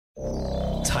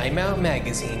Time Out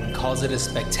magazine calls it a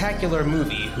spectacular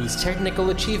movie whose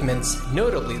technical achievements,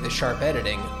 notably the sharp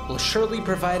editing, will surely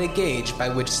provide a gauge by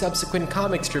which subsequent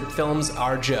comic strip films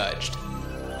are judged.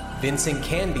 Vincent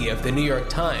Canby of the New York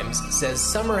Times says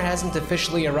summer hasn't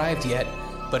officially arrived yet,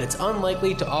 but it's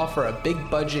unlikely to offer a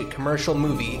big-budget commercial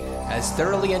movie as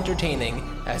thoroughly entertaining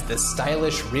as the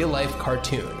stylish real-life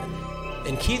cartoon.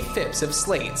 And Keith Phipps of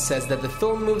Slate says that the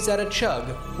film moves at a chug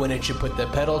when it should put the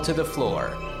pedal to the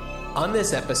floor. On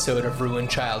this episode of Ruined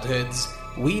Childhoods,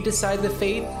 we decide the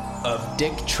fate of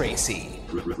Dick Tracy.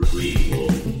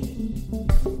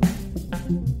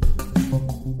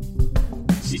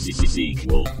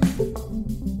 Sequel.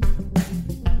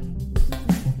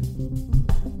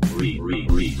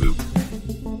 Reboot.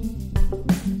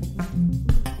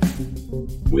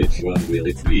 Which one will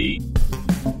it be?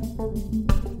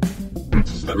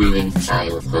 The Ruined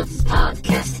Childhoods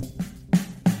Podcast.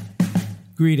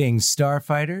 Greetings,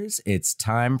 Starfighters. It's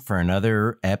time for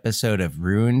another episode of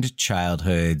Ruined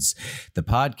Childhoods, the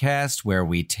podcast where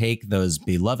we take those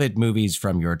beloved movies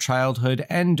from your childhood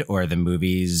and or the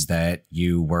movies that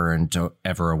you weren't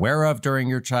ever aware of during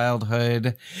your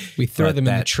childhood. We throw them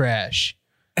in the trash.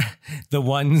 The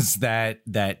ones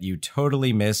that you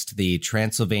totally missed, the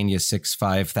Transylvania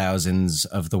 65000s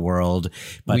of the world.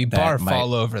 But we barf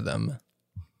all over them.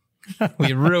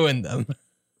 We ruin them.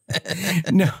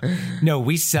 No,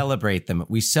 we celebrate them.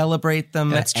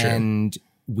 That's true. And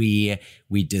we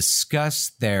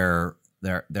discuss their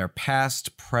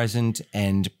past, present,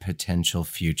 and potential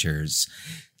futures.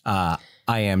 I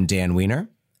am Dan Wiener.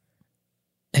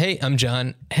 Hey, I'm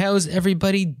John. How's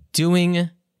everybody doing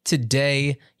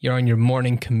today? You're on your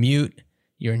morning commute.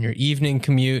 You're in your evening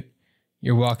commute.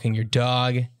 You're walking your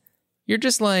dog. You're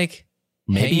just like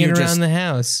hanging around the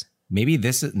house. Maybe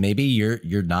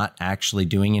you're not actually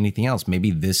doing anything else. Maybe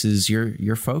this is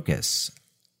your focus.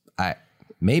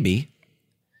 Maybe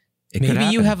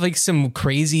you have like some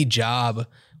crazy job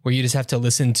where you just have to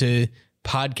listen to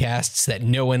podcasts that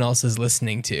no one else is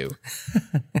listening to.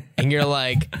 And you're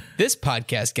like, this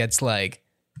podcast gets like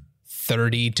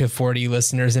 30 to 40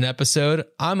 listeners an episode.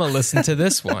 I'm going to listen to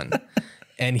this one.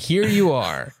 And here you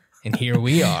are. And here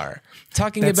we are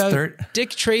talking about Dick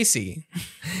Tracy.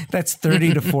 That's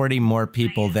 30 to 40 more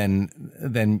people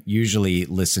than usually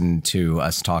listen to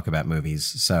us talk about movies.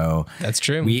 So that's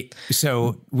true. We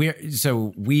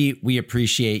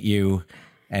appreciate you,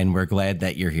 and we're glad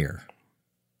that you're here.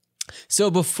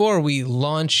 So before we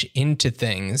launch into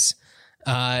things,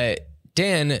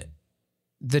 Dan,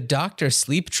 the Dr.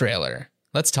 Sleep trailer.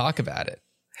 Let's talk about it.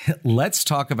 Let's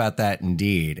talk about that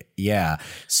indeed. Yeah.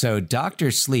 So Dr.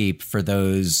 Sleep, for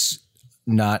those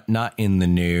not in the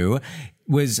know,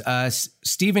 was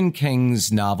Stephen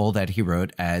King's novel that he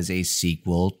wrote as a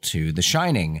sequel to The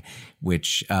Shining,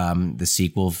 which the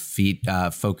sequel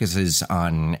focuses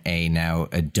on a now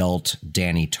adult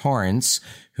Danny Torrance,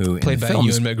 who played by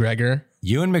Ewan McGregor.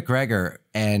 Ewan McGregor.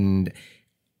 And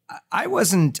I'm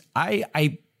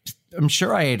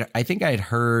sure I think I had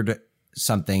heard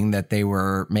something that they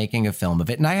were making a film of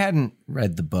it, and I hadn't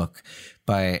read the book,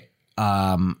 but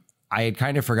I had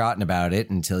kind of forgotten about it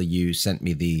until you sent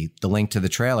me the link to the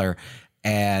trailer.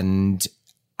 And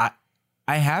I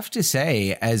have to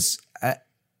say, as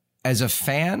a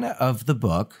fan of the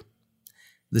book,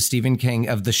 the Stephen King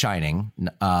of The Shining,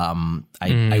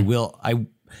 I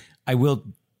will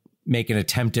make an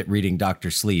attempt at reading Dr.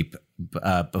 Sleep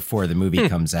before the movie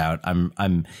comes out.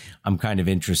 I'm kind of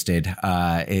interested.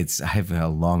 I have a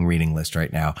long reading list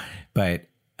right now, but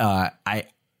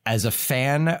as a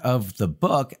fan of the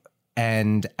book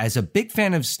and as a big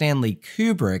fan of Stanley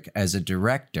Kubrick as a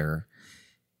director,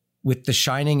 with The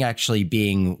Shining actually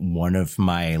being one of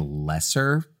my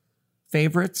lesser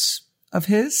favorites of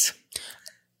his.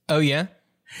 Oh yeah,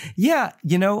 yeah.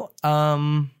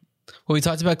 Well, we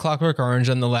talked about Clockwork Orange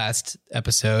on the last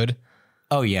episode.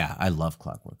 Oh, yeah. I love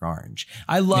Clockwork Orange.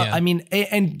 I mean,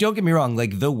 and don't get me wrong,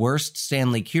 like the worst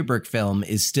Stanley Kubrick film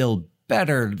is still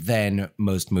better than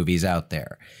most movies out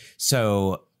there.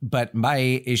 So, but my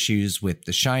issues with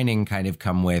The Shining kind of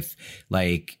come with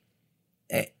like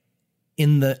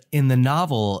in the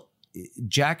novel,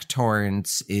 Jack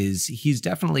Torrance he's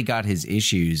definitely got his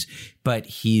issues, but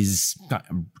he's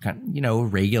kind of, a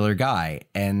regular guy.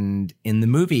 And in the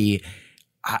movie,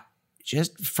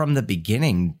 just from the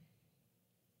beginning,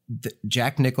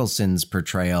 Jack Nicholson's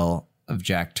portrayal of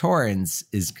Jack Torrance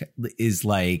is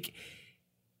like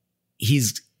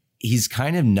he's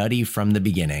kind of nutty from the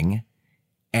beginning,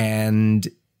 and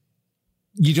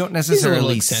you don't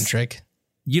necessarily he's a little eccentric.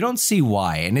 You don't see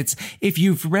why. And it's, if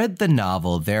you've read the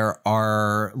novel, there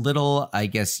are little, I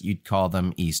guess you'd call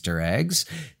them Easter eggs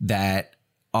that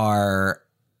are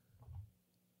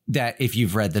that if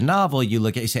you've read the novel, you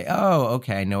look at, you say, oh,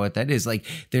 okay, I know what that is. Like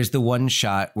there's the one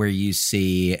shot where you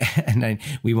see, and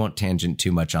we won't tangent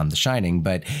too much on The Shining,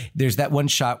 but there's that one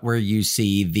shot where you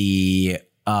see the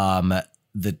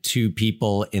two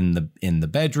people in the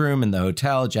bedroom in the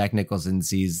hotel. Jack Nicholson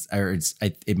sees, or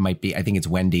it might be, I think it's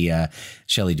Wendy,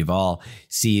 Shelley Duvall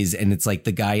sees, and it's like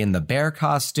the guy in the bear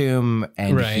costume,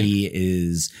 and he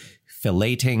is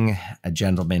filleting a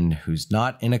gentleman who's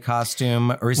not in a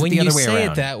costume, or is it the other way around? When you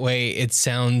say it that way, it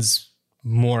sounds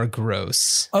more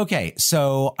gross. Okay,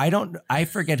 so I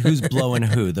forget who's blowing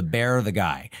who, the bear or the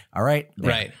guy. All right?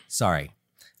 There. Right. Sorry.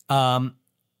 And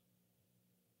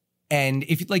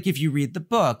if you read the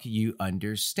book, you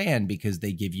understand because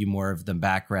they give you more of the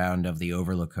background of the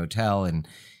Overlook Hotel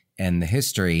and the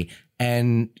history.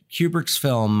 And Kubrick's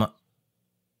film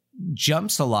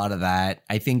jumps a lot of that,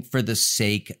 I think, for the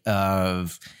sake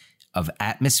of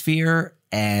atmosphere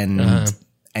and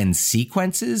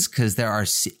sequences, because there are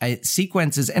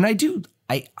sequences, and I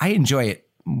enjoy it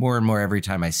more and more every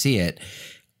time I see it.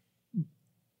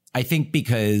 I think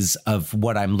because of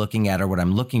what I'm looking at or what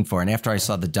I'm looking for. And after I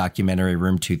saw the documentary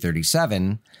Room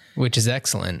 237, which is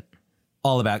excellent,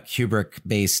 all about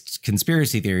Kubrick-based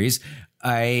conspiracy theories,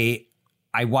 I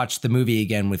watched the movie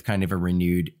again with kind of a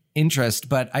renewed interest,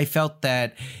 but I felt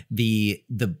that the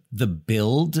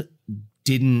build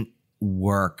didn't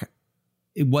work.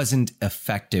 It wasn't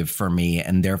effective for me,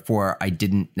 and therefore I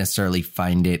didn't necessarily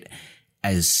find it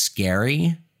as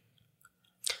scary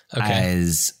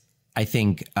as I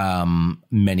think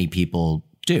many people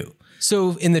do.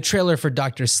 So in the trailer for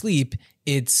Dr. Sleep,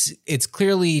 it's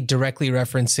clearly directly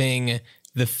referencing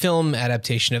the film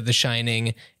adaptation of The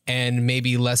Shining, and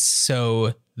maybe less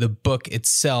so the book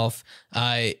itself.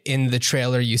 In the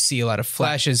trailer, you see a lot of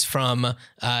flashes from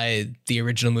the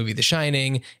original movie, The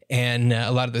Shining, and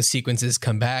a lot of those sequences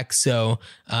come back. So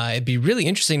it'd be really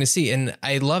interesting to see. And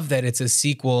I love that it's a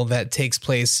sequel that takes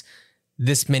place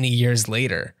this many years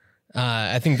later.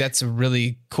 I think that's a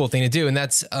really cool thing to do. And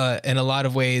that's in a lot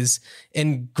of ways,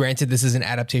 and granted, this is an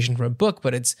adaptation from a book,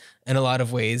 but it's in a lot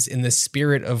of ways in the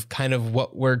spirit of kind of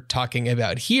what we're talking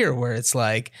about here, where it's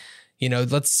like, you know,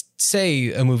 let's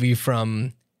say a movie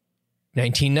from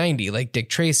 1990, like Dick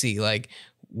Tracy, like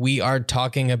we are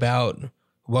talking about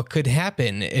what could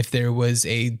happen if there was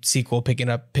a sequel picking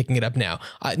it up now.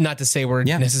 Not to say we're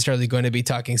necessarily going to be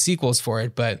talking sequels for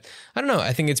it, but I don't know.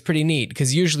 I think it's pretty neat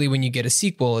because usually when you get a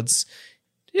sequel, it's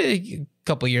a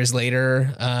couple years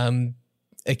later.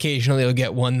 Occasionally you'll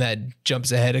get one that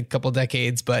jumps ahead a couple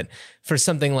decades, but for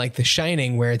something like The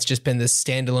Shining, where it's just been this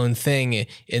standalone thing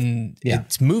in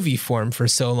its movie form for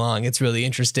so long, it's really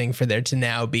interesting for there to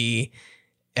now be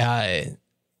kind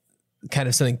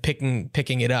of something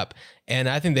picking it up. And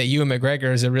I think that Ewan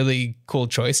McGregor is a really cool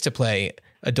choice to play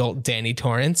adult Danny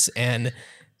Torrance. And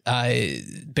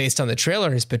based on the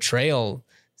trailer, his portrayal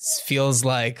feels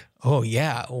like, oh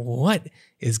yeah, what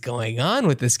is going on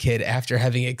with this kid after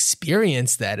having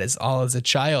experienced that as a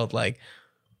child? Like,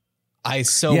 I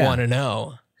want to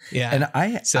know. Yeah. And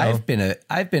I've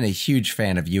been a huge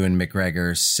fan of Ewan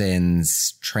McGregor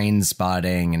since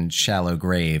Trainspotting and Shallow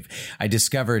Grave. I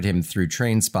discovered him through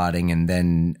Trainspotting, and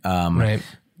then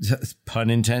pun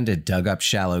intended, dug up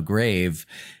Shallow Grave.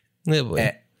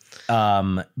 But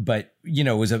you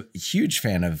know, was a huge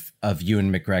fan of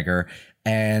Ewan McGregor.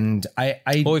 And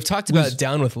we've talked about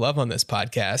Down with Love on this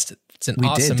podcast. It's an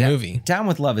awesome movie. Down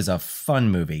with Love is a fun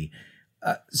movie.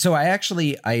 So I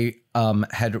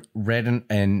had read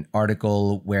an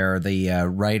article where the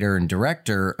writer and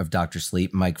director of Dr.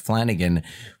 Sleep, Mike Flanagan,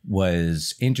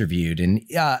 was interviewed, and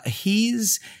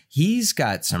he's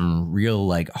got some real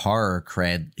like horror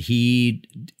cred. He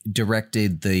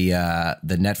directed the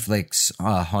Netflix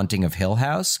Haunting of Hill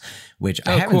House, which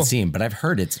I haven't seen, but I've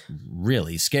heard it's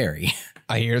really scary.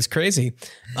 I hear it's crazy.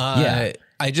 I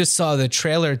just saw the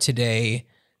trailer today.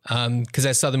 Because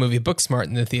I saw the movie Booksmart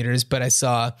in the theaters, but I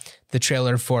saw the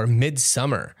trailer for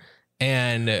Midsummer.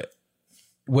 And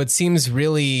what seems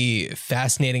really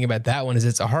fascinating about that one is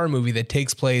it's a horror movie that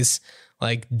takes place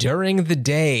like during the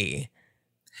day.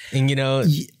 And, you know,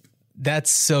 that's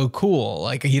so cool.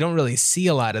 Like, you don't really see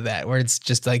a lot of that where it's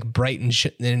just like bright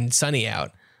and sunny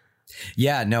out.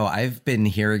 Yeah, no, I've been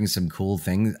hearing some cool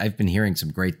things. I've been hearing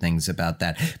some great things about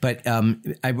that. But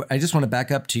I just want to back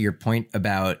up to your point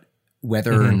about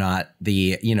whether or not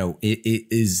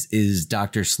is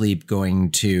Dr. Sleep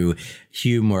going to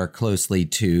hew more closely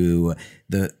to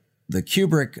the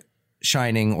Kubrick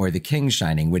Shining or the King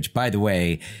Shining, which, by the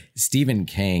way, Stephen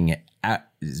King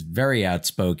is very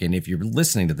outspoken. If you're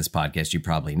listening to this podcast, you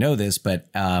probably know this, but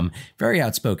very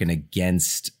outspoken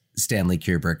against Stanley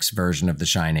Kubrick's version of The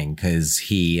Shining, because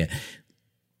he,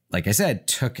 like I said,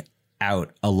 took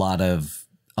out a lot of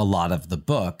the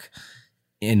book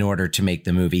in order to make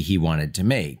the movie he wanted to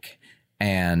make.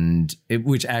 And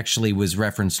which actually was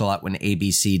referenced a lot when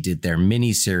ABC did their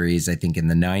miniseries, I think in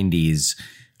the 90s,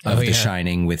 of The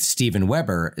Shining with Steven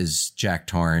Weber as Jack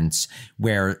Torrance,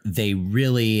 where they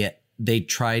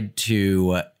tried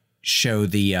to show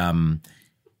they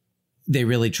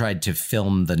really tried to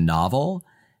film the novel,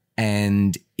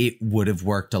 and it would have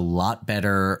worked a lot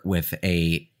better with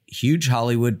a huge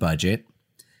Hollywood budget.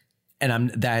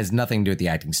 And that has nothing to do with the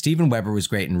acting. Steven Weber was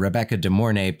great, and Rebecca De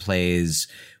Mornay plays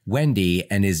Wendy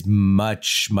and is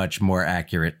much, much more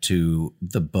accurate to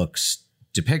the book's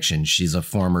depiction. She's a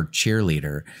former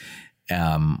cheerleader,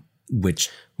 which...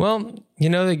 Well,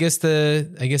 I guess the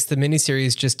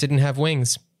miniseries just didn't have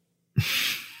wings.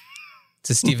 It's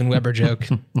a Steven Weber joke.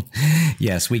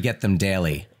 Yes, we get them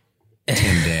daily.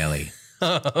 Tim Daly.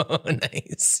 Oh,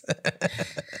 nice.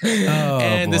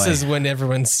 And boy. This is when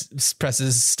everyone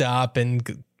presses stop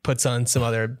and puts on some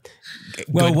other good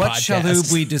what podcast. shall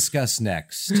we discuss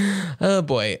next? Oh,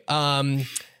 boy. I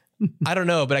don't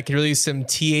know, but I could release some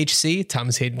THC,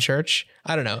 Thomas Hayden Church.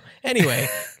 I don't know. Anyway,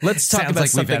 let's talk about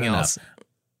something else.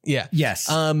 Yeah. Yes.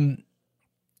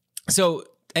 So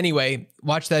anyway,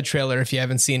 watch that trailer if you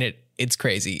haven't seen it. It's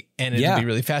crazy, and it'll be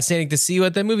really fascinating to see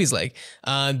what that movie's like.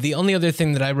 The only other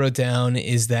thing that I wrote down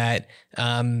is that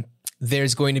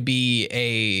there's going to be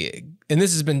and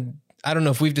this has been, I don't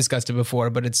know if we've discussed it before,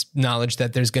 but it's knowledge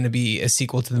that there's going to be a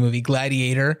sequel to the movie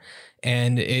Gladiator,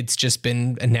 and it's just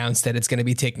been announced that it's going to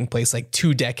be taking place like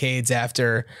 2 decades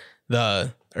after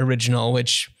the original,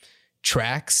 which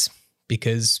tracks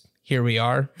because here we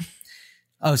are.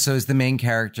 Oh, so is the main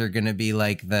character going to be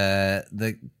like the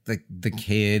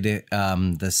kid,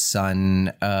 the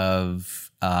son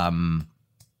of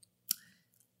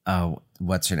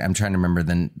what's her name? I'm trying to remember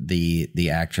the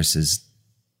actress's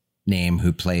name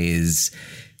who plays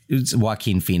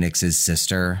Joaquin Phoenix's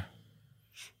sister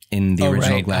in the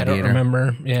original Gladiator. I don't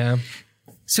remember. Yeah.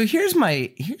 So here's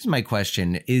my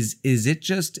question: is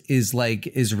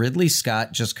Ridley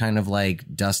Scott just kind of like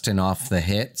dusting off the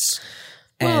hits?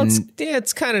 Well,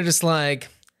 it's kind of just like,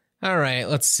 all right,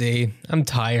 let's see. I'm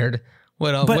tired.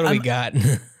 What else? What do we got?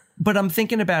 But I'm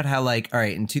thinking about how, like, all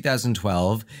right, in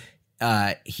 2012,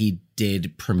 he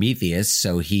did Prometheus,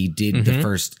 so he did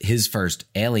his first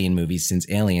Alien movie since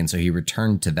Alien, so he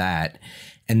returned to that.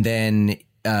 And then,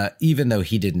 even though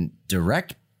he didn't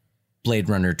direct Blade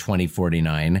Runner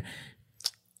 2049,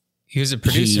 he was a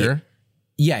producer.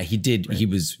 Yeah, he did. Right. He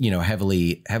was,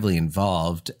 heavily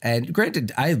involved. And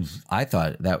granted, I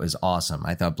thought that was awesome.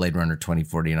 I thought Blade Runner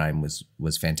 2049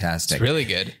 was fantastic. It's really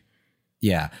good.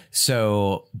 Yeah.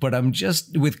 So, but I'm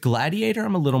just with Gladiator,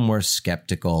 I'm a little more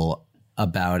skeptical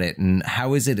about it. And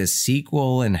how is it a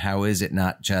sequel? And how is it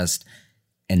not just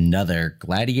another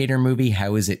Gladiator movie?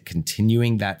 How is it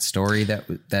continuing that story that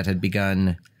had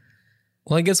begun?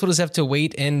 Well, I guess we'll just have to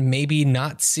wait and maybe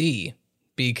not see,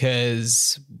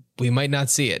 because we might not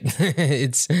see it.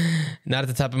 It's not at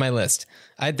the top of my list.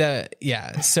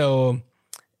 So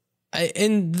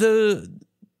in the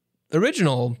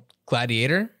original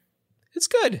Gladiator, it's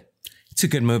good. It's a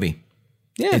good movie.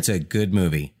 Yeah. It's a good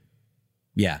movie.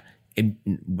 Yeah.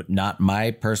 Not my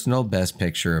personal best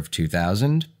picture of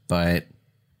 2000, but.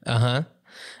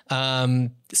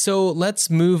 So let's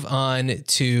move on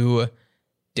to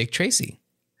Dick Tracy.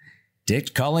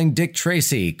 Calling Dick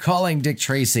Tracy.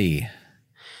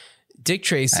 Dick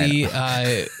Tracy,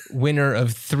 winner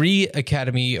of 3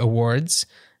 Academy Awards.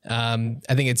 I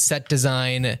think it's set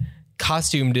design,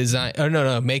 costume design. Oh,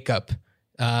 no, makeup,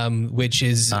 which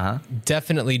is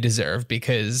definitely deserved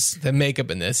because the makeup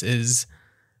in this is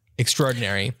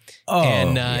extraordinary. Oh,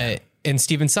 and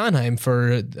Stephen Sondheim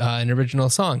for an original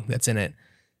song that's in it,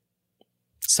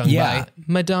 sung by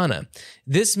Madonna.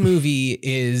 This movie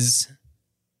is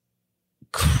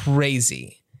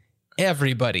crazy.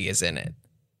 Everybody is in it.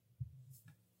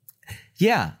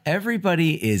 Yeah,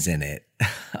 everybody is in it.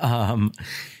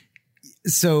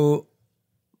 So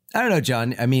I don't know,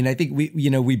 John. I mean, I think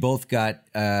we both got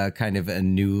kind of a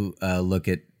new look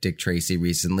at Dick Tracy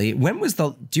recently. Do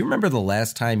you remember the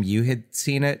last time you had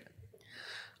seen it?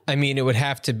 I mean, it would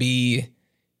have to be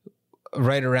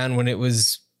right around when it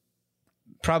was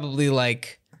probably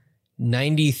like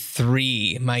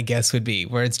 93, my guess would be,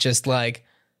 where it's just like,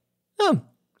 oh,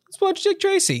 let's watch Dick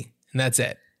Tracy. And that's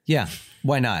it. Yeah.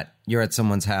 Why not? You're at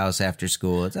someone's house after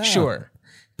school. It's, sure.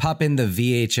 Pop in the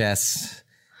VHS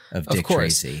of Dick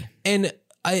Tracy. And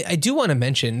I do want to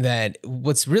mention that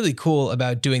what's really cool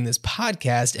about doing this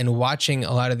podcast and watching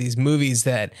a lot of these movies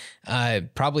that I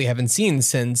probably haven't seen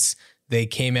since they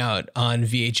came out on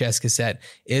VHS cassette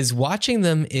is watching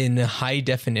them in high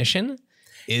definition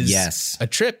is a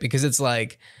trip, because it's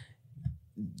like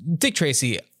Dick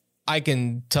Tracy, I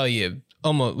can tell you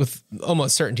with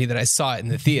almost certainty that I saw it in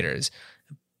the theaters.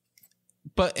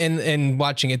 But and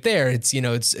watching it there, it's, you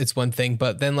know, it's one thing,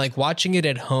 but then like watching it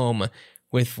at home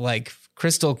with like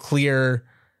crystal clear,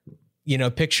 you know,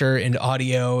 picture and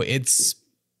audio, it's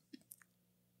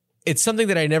something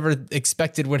that I never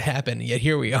expected would happen, yet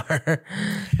here we are.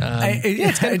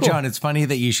 It's kind of cool. John, it's funny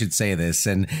that you should say this,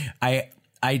 and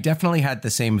I definitely had the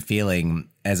same feeling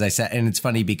as I said, and it's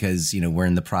funny because, you know, we're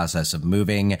in the process of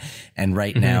moving, and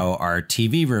right now our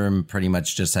TV room pretty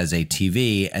much just has a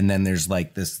TV, and then there's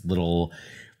like this little,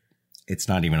 it's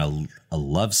not even a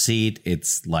love seat,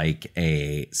 it's like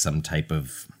some type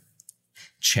of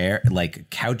chair, like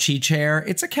couchy chair.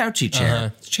 It's a couchy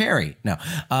chair. It's Cherry. No,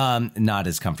 not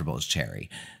as comfortable as Cherry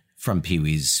from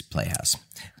Pee-wee's Playhouse.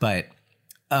 But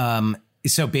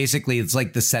so basically it's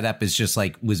like the setup is just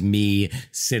like was me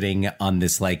sitting on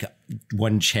this like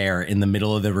one chair in the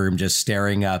middle of the room, just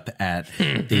staring up at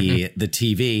the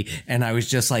TV. And I was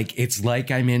just like, it's like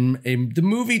I'm in the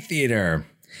movie theater.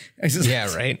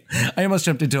 Yeah, right. I almost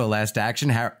jumped into a Last Action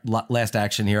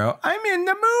Hero. I'm in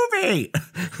the movie.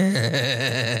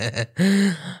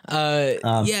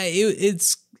 Yeah,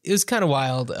 it was kind of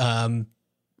wild.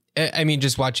 I mean,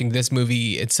 just watching this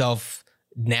movie itself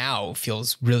now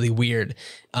feels really weird.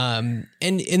 And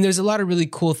there's a lot of really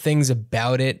cool things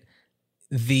about it.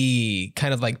 The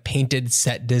kind of like painted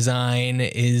set design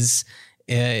is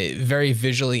very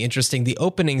visually interesting. The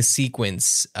opening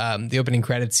sequence, the opening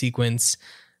credit sequence,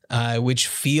 which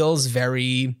feels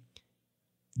very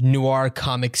noir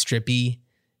comic strippy,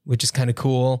 which is kind of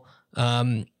cool.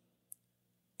 And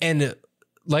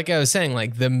like I was saying,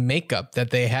 like the makeup that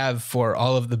they have for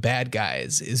all of the bad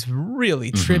guys is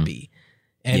really trippy,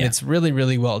 and it's really,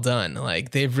 really well done.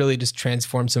 Like they've really just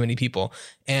transformed so many people.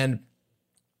 And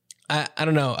I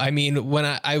don't know. I mean, when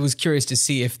I was curious to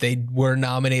see if they were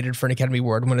nominated for an Academy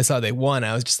Award, when I saw they won,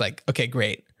 I was just like, okay,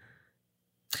 great.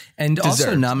 And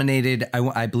also nominated,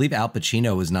 I believe Al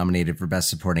Pacino was nominated for Best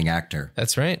Supporting Actor.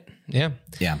 That's right. Yeah.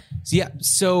 Yeah.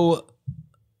 So,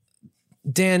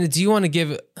 Dan, do you want to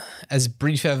give as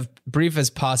brief as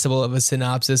possible of a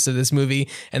synopsis of this movie?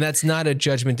 And that's not a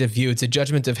judgment of you. It's a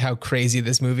judgment of how crazy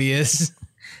this movie is.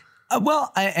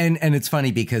 And it's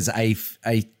funny because I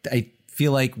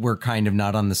feel like we're kind of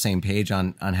not on the same page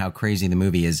on how crazy the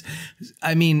movie is.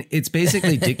 I mean, it's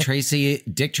basically Dick Tracy.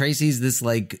 Dick Tracy's this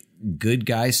like good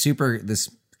guy super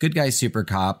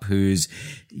cop who's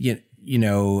you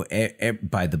know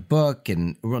by the book,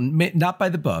 and not by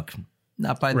the book,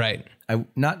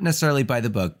 not necessarily by the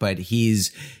book, but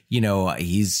he's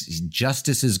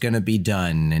justice is going to be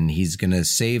done, and he's going to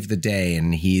save the day,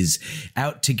 and he's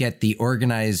out to get the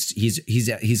organized. He's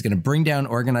going to bring down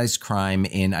organized crime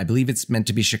in, I believe it's meant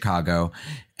to be Chicago,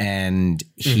 and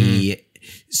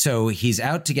so he's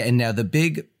out to get. And now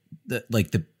the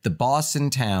boss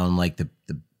in town, like the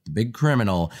big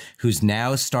criminal who's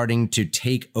now starting to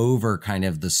take over kind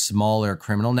of the smaller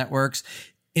criminal networks,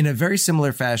 in a very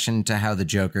similar fashion to how the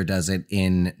Joker does it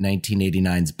in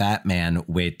 1989's Batman,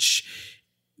 which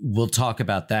we'll talk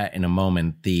about that in a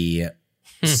moment, the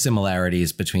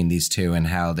similarities between these two and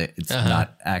how it's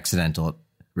not accidental,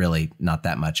 really not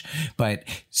that much. But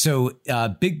so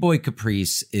Big Boy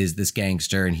Caprice is this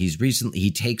gangster, and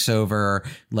he takes over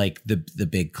like the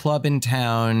big club in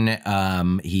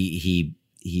town.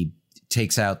 He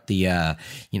takes out the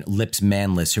Lips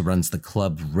Manless, who runs the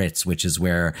club Ritz, which is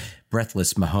where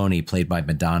Breathless Mahoney, played by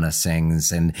Madonna,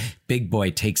 sings. And Big Boy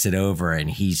takes it over,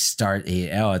 and it's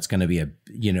going to be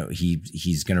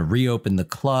he's going to reopen the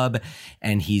club,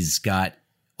 and he's got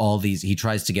he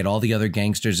tries to get all the other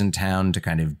gangsters in town to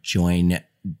kind of join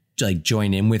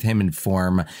in with him and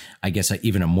form, I guess,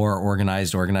 even a more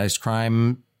organized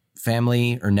crime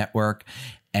family or network.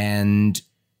 And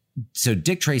so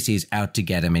Dick Tracy is out to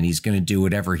get him, and he's going to do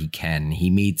whatever he can. He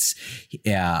meets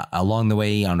along the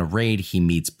way on a raid. He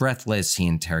meets Breathless. He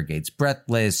interrogates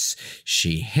Breathless.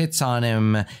 She hits on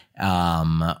him.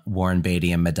 Warren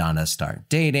Beatty and Madonna start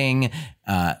dating.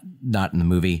 Not in the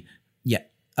movie. Yeah.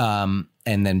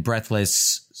 And then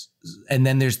Breathless. And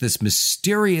then there's this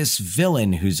mysterious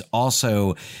villain who's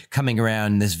also coming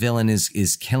around. This villain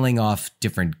is killing off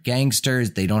different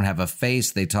gangsters. They don't have a face.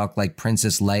 They talk like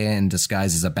Princess Leia in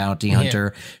disguise as a bounty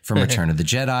hunter from Return of the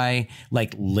Jedi.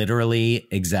 Like literally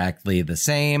exactly the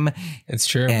same. It's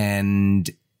true. And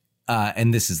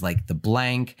this is like the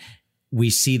blank. we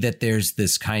see that there's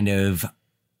this kind of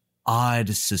odd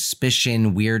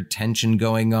suspicion, weird tension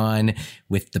going on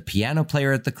with the piano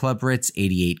player at the Club Ritz,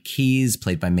 88 Keys,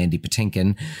 played by Mandy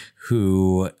Patinkin,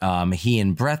 who he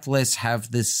and Breathless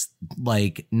have this,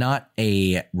 like, not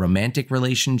a romantic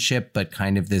relationship, but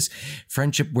kind of this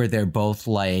friendship where they're both,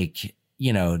 like,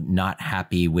 you know, not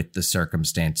happy with the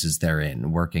circumstances they're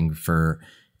in, working for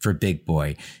Big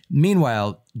Boy.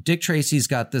 Meanwhile, Dick Tracy's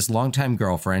got this longtime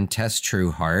girlfriend, Tess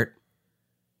Trueheart,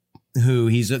 who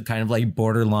he's a kind of like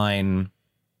borderline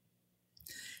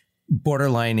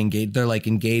engaged. They're like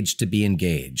engaged to be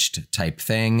engaged type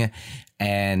thing.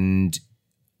 And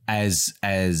as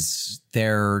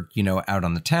they're, you know, out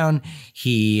on the town,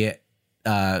 he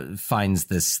finds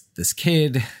this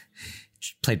kid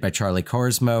played by Charlie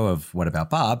Korsmo of What About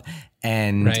Bob?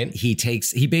 And right. he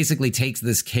basically takes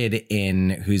this kid in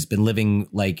who's been living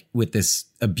like with this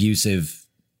abusive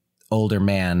older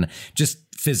man, just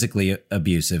physically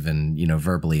abusive and, you know,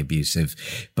 verbally abusive.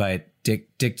 But Dick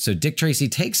Tracy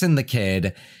takes in the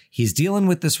kid. He's dealing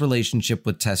with this relationship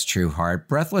with Tess Trueheart.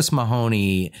 Breathless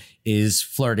Mahoney is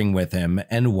flirting with him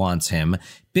and wants him.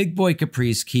 Big Boy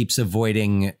Caprice keeps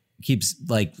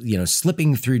like, you know,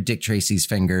 slipping through Dick Tracy's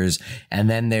fingers. And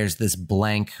then there's this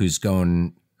blank who's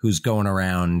going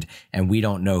around, and we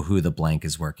don't know who the blank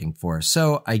is working for.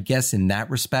 So I guess in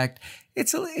that respect,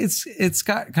 it's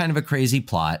got kind of a crazy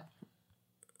plot.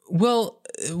 Well,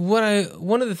 one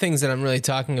of the things that I'm really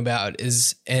talking about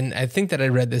is, and I think that I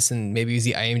read this in maybe it was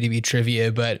the IMDb trivia,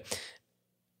 but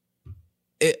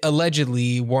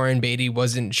allegedly Warren Beatty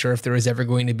wasn't sure if there was ever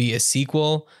going to be a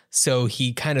sequel, so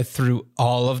he kind of threw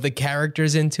all of the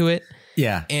characters into it.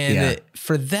 Yeah. And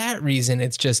for that reason,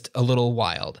 it's just a little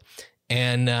wild.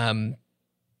 And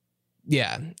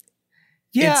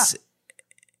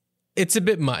it's a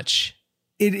bit much.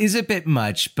 It is a bit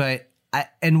much, but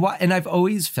I've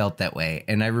always felt that way.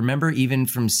 And I remember even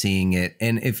from seeing it,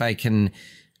 and if I can,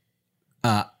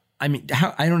 I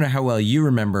don't know how well you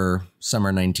remember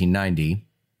summer 1990.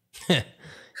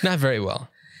 Not very well.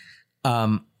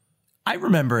 I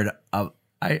remember it.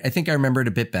 I think I remember it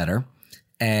a bit better.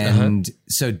 And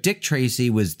so Dick Tracy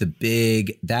was the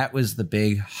big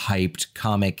hyped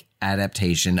comic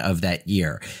adaptation of that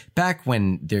year. Back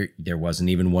when there wasn't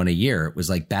even one a year. It was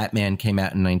like Batman came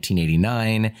out in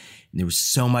 1989. And there was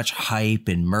so much hype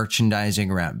and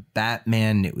merchandising around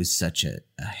Batman. It was such a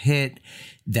hit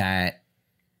that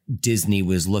Disney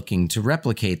was looking to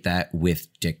replicate that with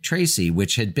Dick Tracy,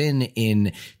 which had been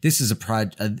in, this is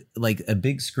a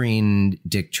big screen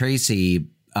Dick Tracy,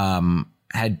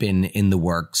 had been in the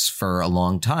works for a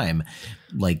long time.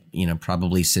 Like, you know,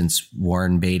 probably since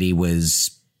Warren Beatty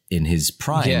was in his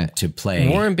prime to play.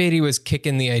 Warren Beatty was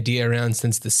kicking the idea around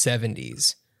since the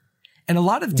 70s. And a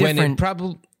lot of different,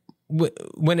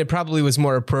 when it probably was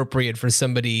more appropriate for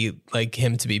somebody like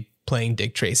him to be playing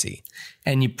Dick Tracy.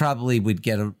 And you probably would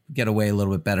get away a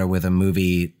little bit better with a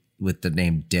movie with the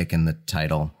name Dick in the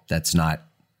title. That's not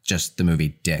just the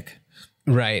movie Dick.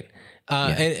 Right.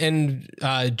 And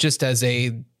just as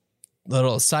a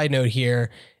little side note here,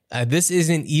 this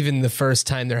isn't even the first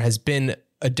time there has been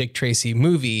a Dick Tracy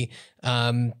movie.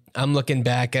 I'm looking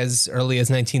back as early as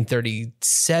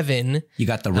 1937. You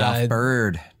got the Ralph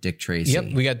Bird Dick Tracy.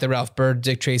 Yep, we got the Ralph Bird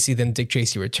Dick Tracy, then Dick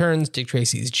Tracy Returns, Dick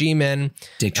Tracy's G-Men.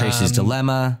 Dick Tracy's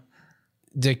Dilemma.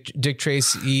 Dick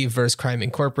Tracy versus Crime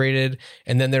Incorporated.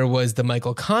 And then there was the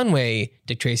Michael Conway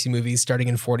Dick Tracy movies starting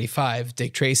in 45.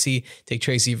 Dick Tracy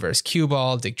versus Cue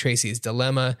Ball, Dick Tracy's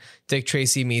Dilemma, Dick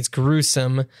Tracy Meets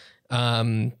Gruesome.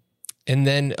 And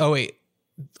then,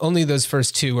 only those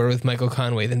first two were with Michael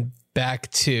Conway. Then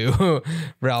back to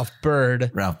Ralph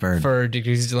Bird for Dick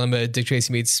Tracy's Dilemma, Dick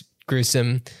Tracy Meets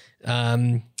Gruesome.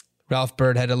 Ralph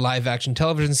Bird had a live action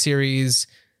television series,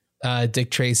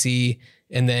 Dick Tracy.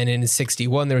 And then in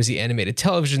 61, there was the animated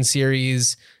television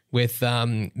series with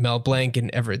Mel Blanc and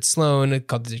Everett Sloan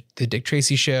called The Dick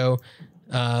Tracy Show.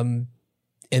 And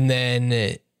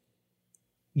then,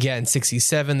 in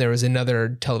 67, there was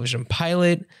another television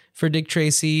pilot for Dick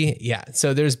Tracy. Yeah,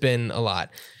 so there's been a lot.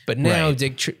 But now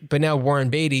now Warren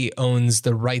Beatty owns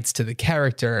the rights to the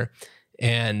character,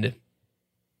 and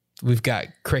we've got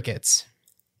crickets.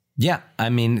 Yeah, I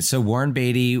mean, so Warren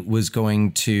Beatty was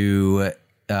going to...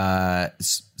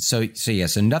 So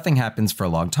nothing happens for a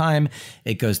long time.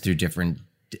 It goes through different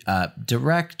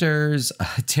directors.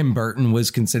 Tim Burton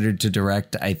was considered to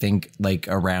direct, I think, like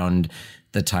around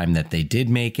the time that they did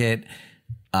make it.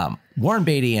 Warren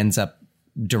Beatty ends up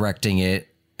directing it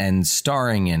and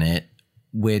starring in it,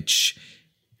 which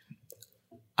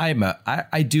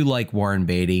I do like Warren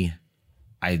Beatty.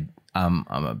 I'm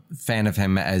a fan of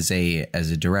him as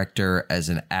a director, as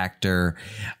an actor.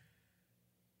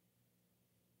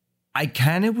 I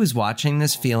kind of was watching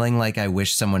this feeling like I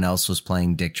wish someone else was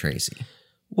playing Dick Tracy.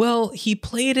 Well, he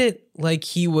played it like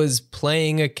he was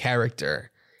playing a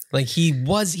character. Like he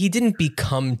didn't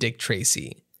become Dick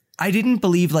Tracy. I didn't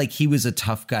believe like he was a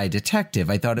tough guy detective.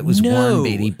 I thought it was Warren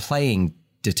Beatty playing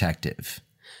detective.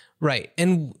 Right.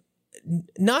 And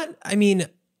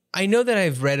I know that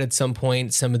I've read at some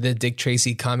point some of the Dick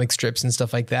Tracy comic strips and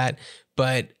stuff like that,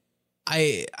 but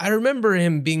I remember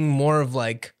him being more of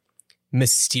like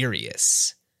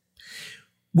mysterious.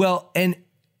 Well, and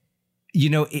he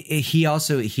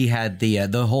had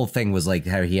the whole thing was like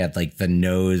how he had like the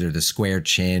nose or the square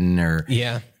chin or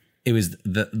it was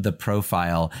the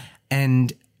profile.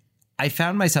 And I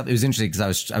found myself, it was interesting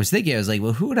because I was thinking, I was like,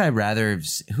 well, who would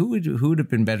have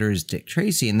been better as Dick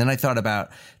Tracy? And then I thought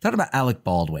about Alec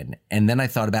Baldwin. And then I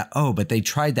thought about, but they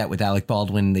tried that with Alec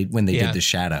Baldwin when they did The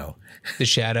Shadow. The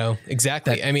Shadow.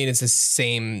 Exactly. It's the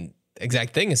same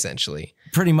exact thing, essentially.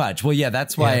 Pretty much. Well, yeah,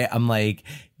 that's why I'm like,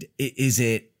 is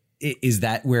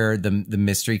that where the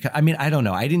mystery? I don't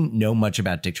know. I didn't know much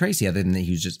about Dick Tracy other than that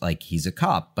he was just like, he's a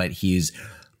cop, but he's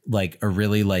like a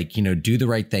really like, do the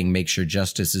right thing, make sure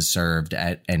justice is served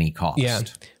at any cost. Yeah.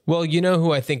 Well,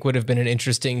 who I think would have been an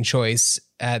interesting choice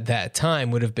at that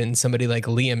time would have been somebody like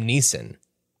Liam Neeson.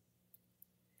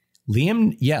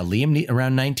 Liam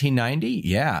around 1990.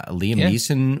 Yeah. Liam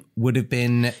Neeson would have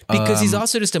been. Because he's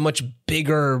also just a much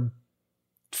bigger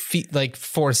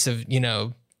force of,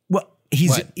 Well,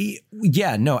 absolutely.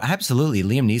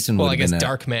 Liam Neeson would have been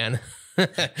Darkman.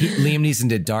 Liam Neeson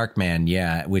did Darkman.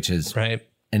 Yeah. Which is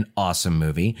an awesome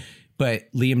movie, but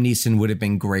Liam Neeson would have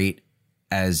been great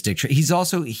as Dick Tracy.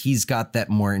 He's got that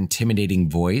more intimidating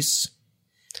voice.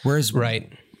 Whereas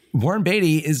Warren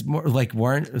Beatty is more like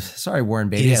Warren. Sorry, Warren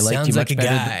Beatty. He sounds like a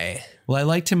guy. I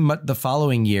liked him the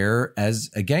following year as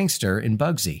a gangster in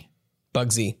Bugsy.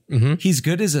 Mm-hmm. He's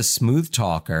good as a smooth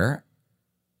talker,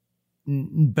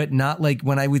 but not like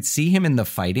when I would see him in the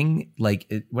fighting,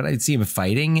 when I'd see him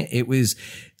fighting, it was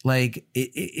like,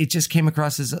 it just came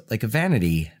across as like a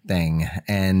vanity thing.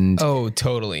 And oh,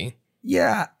 totally.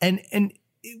 Yeah. And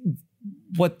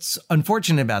what's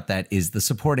unfortunate about that is the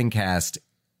supporting cast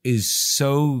is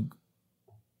so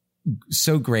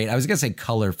great. I was going to say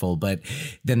colorful, but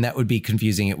then that would be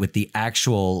confusing it with the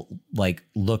actual like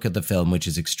look of the film, which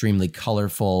is extremely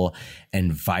colorful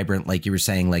and vibrant. Like you were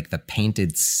saying, like the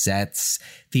painted sets,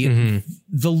 the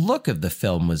look of the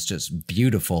film was just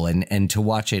beautiful. And to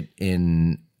watch it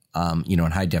in in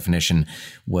high definition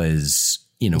was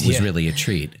really a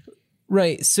treat.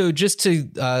 Right. So just to,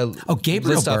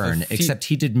 Gabriel Byrne, except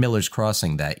he did Miller's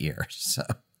Crossing that year. So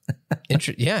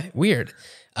yeah, weird.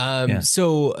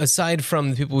 So aside from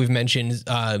the people we've mentioned,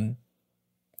 Al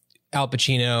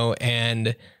Pacino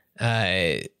and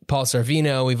Paul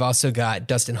Sorvino, we've also got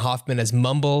Dustin Hoffman as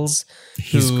Mumbles.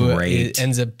 He's great.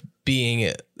 Ends up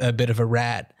being a bit of a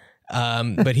rat.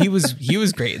 But he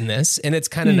was great in this, and it's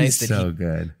kind of nice that he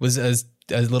good. Was a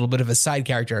little bit of a side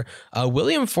character.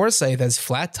 William Forsythe as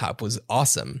Flat Top was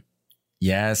awesome.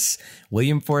 Yes,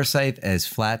 William Forsythe as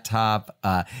Flat Top.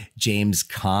 James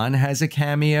Caan has a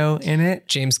cameo in it.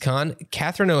 James Caan.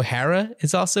 Catherine O'Hara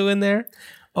is also in there.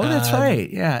 Oh, that's right.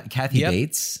 Yeah, Kathy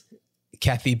Bates.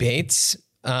 Kathy Bates.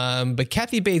 But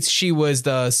Kathy Bates, she was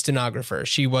the stenographer.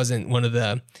 She wasn't one of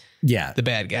the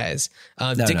bad guys.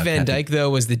 Dick Van Dyke, though,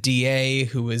 was the DA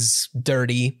who was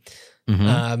dirty.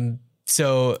 Mm-hmm.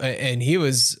 And he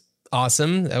was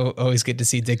awesome. Always good to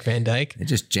see Dick Van Dyke. They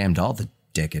just jammed all the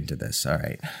dick into this. All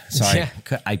right. Sorry.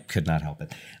 Yeah. I could not help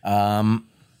it.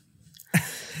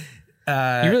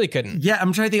 You really couldn't. Yeah,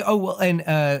 I'm trying to think. Oh, well, and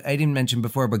I didn't mention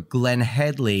before, but Glenn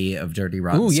Headley of Dirty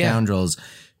Rotten Scoundrels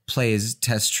plays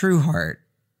Tess Trueheart.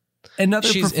 Another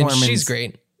performance. And she's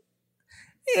great.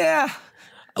 Yeah.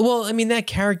 Well, I mean, that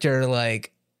character,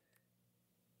 like,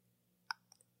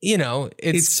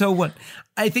 it's so what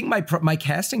I think my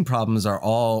casting problems are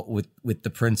all with the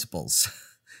principals.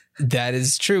 That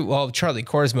is true. Well, Charlie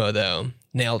Korsmo, though,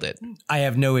 nailed it. I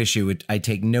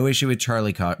take no issue with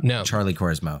Charlie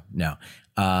Korsmo. No.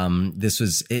 This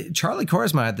was Charlie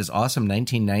Korsmo had this awesome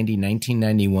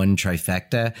 1990-1991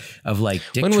 trifecta of like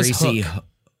Dick Tracy,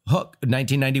 Hook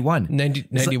 1991.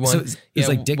 91. So it's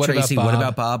like Dick Tracy, What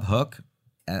About Bob, Hook,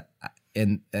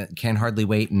 and Can't Hardly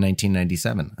Wait in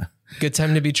 1997. Good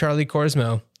time to be Charlie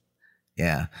Korsmo.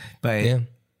 Yeah, but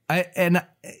I'd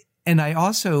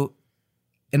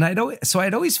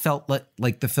always felt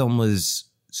like the film was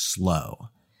slow,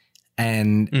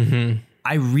 and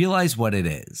I realize what it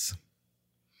is.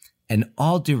 And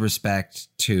all due respect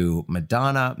to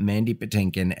Madonna, Mandy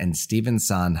Patinkin, and Stephen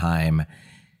Sondheim,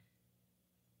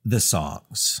 the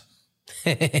songs.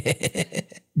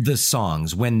 the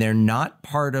songs when they're not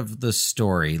part of the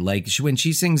story. Like when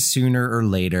she sings Sooner or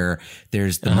Later,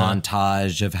 there's the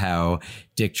montage of how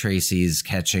Dick Tracy's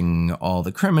catching all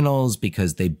the criminals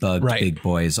because they bugged Big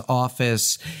Boy's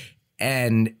office.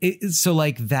 And so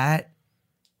like that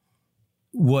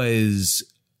was,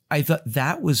 I thought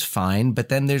that was fine. But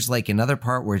then there's like another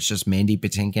part where it's just Mandy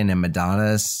Patinkin and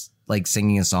Madonna like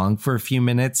singing a song for a few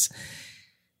minutes.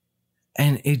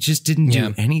 And it just didn't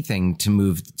do anything to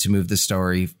move the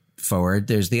story forward.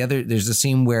 There's a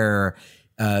scene where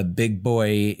Big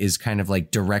Boy is kind of like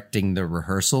directing the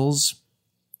rehearsals.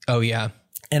 Oh yeah.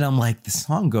 And I'm like, the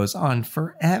song goes on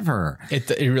forever. It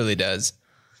really does.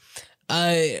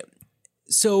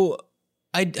 So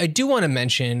I do want to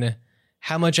mention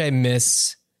how much I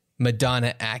miss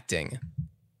Madonna acting,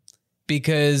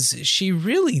 because she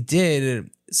really did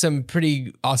some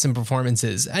pretty awesome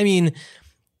performances. I mean,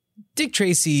 Dick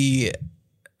Tracy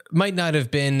might not have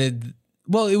been,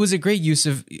 well, it was a great use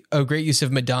of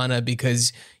Madonna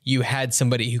because you had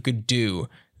somebody who could do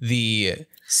the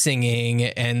singing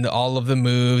and all of the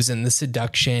moves and the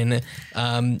seduction.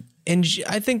 And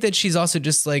I think that she's also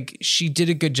just like, she did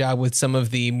a good job with some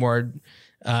of the more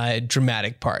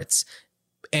dramatic parts.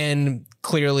 And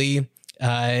clearly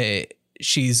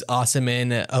she's awesome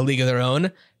in A League of Their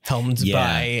Own. Helmed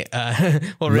by,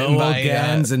 written by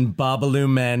Gans and Babalu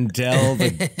Mandel,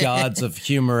 the gods of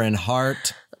humor and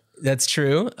heart. That's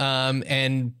true.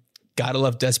 And gotta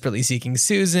love Desperately Seeking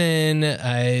Susan,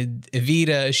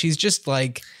 Evita. She's just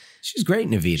like, she's great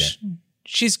in Evita.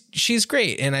 She's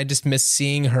great, and I just miss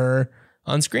seeing her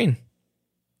on screen.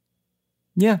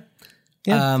 Yeah.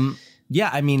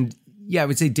 I mean. Yeah, I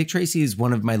would say Dick Tracy is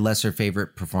one of my lesser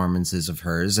favorite performances of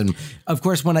hers. And of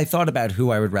course, when I thought about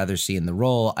who I would rather see in the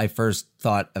role, I first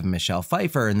thought of Michelle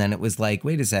Pfeiffer. And then it was like,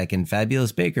 wait a second,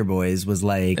 Fabulous Baker Boys was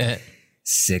like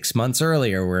 6 months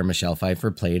earlier, where Michelle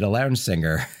Pfeiffer played a lounge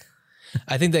singer.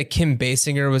 I think that Kim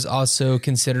Basinger was also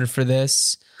considered for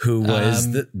this. Who was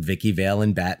the Vicky Vale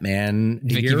in Batman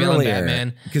a year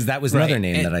earlier. Because that was another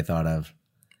name that I thought of.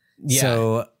 Yeah.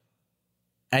 So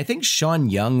I think Sean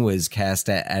Young was cast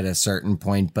at a certain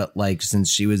point, but like since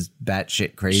she was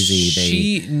batshit crazy,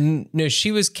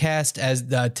 she was cast as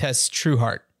Tess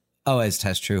Trueheart. Oh, as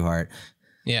Tess Trueheart.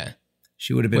 Yeah,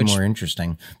 she would have been more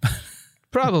interesting.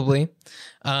 Probably.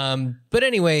 But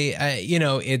anyway,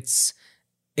 it's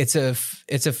a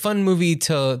fun movie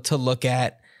to look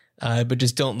at, but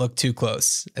just don't look too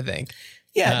close, I think.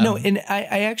 Yeah, no, and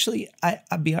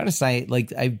I'll be honest,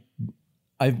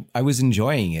 I was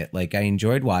enjoying it. Like I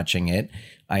enjoyed watching it.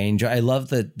 I love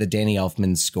the Danny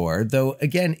Elfman score, though.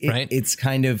 Again, it's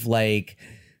kind of like,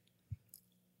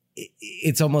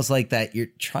 it's almost like that you're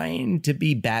trying to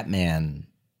be Batman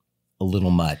a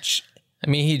little much. I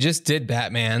mean, he just did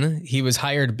Batman. He was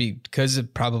hired because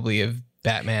of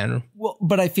Batman. Well,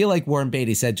 but I feel like Warren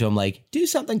Beatty said to him, like, do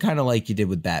something kind of like you did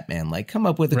with Batman. Like, come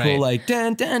up with a cool, like,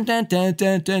 dun, dun, dun, dun,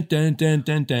 dun, dun, dun, dun,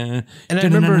 dun, dun. And I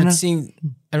remember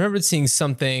seeing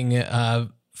something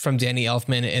from Danny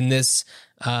Elfman, and this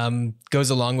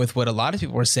goes along with what a lot of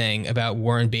people were saying about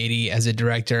Warren Beatty as a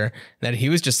director, that he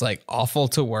was just like awful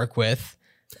to work with,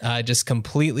 just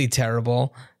completely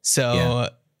terrible. So,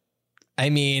 I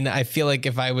mean, I feel like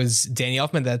if I was Danny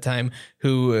Elfman at that time,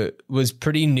 who was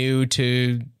pretty new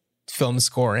to film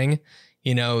scoring,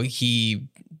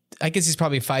 I guess he's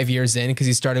probably 5 years in, because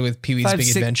he started with Pee-wee's Big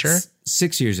Adventure.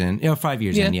 6 years in, 5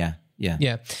 years in. Yeah.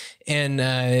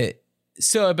 And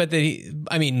so I bet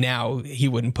that now he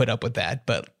wouldn't put up with that,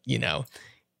 but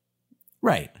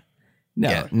right.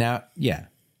 No, now. Yeah.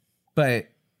 But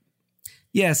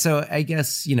yeah, so I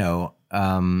guess,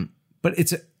 but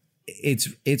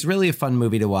it's really a fun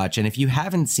movie to watch. And if you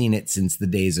haven't seen it since the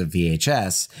days of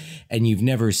VHS, and you've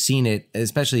never seen it,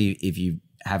 especially if you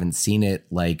haven't seen it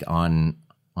like on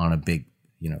a big,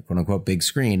 quote unquote, big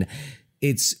screen,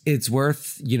 it's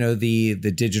worth,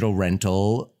 the digital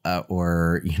rental,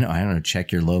 or, I don't know,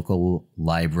 check your local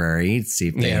library, see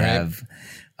if they have,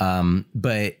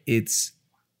 but it's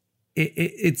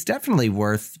definitely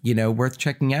worth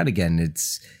checking out again.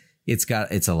 It's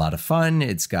a lot of fun.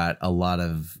 It's got a lot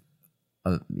of,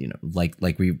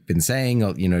 like we've been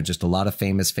saying, just a lot of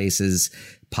famous faces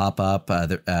pop up.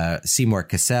 Seymour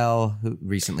Cassell, who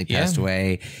recently passed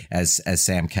away, as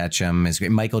Sam Ketchum, is great.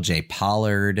 Michael J.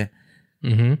 Pollard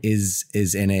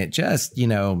is in it. Just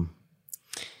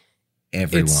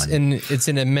everyone. It's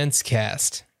an immense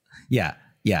cast. Yeah.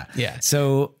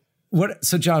 So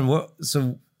John,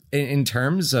 in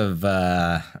terms of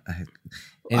okay.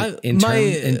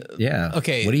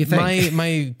 What do you think?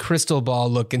 My crystal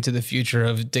ball look into the future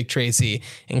of Dick Tracy,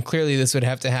 and clearly this would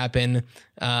have to happen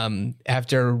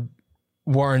after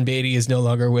Warren Beatty is no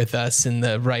longer with us and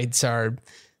the rights are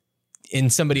in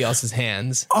somebody else's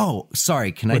hands. Oh,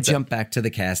 sorry. Can I jump back to the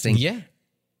casting? Yeah.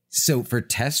 So for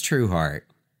Tess Trueheart,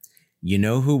 you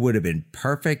know who would have been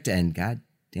perfect? And God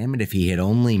damn it, if he had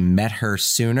only met her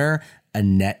sooner,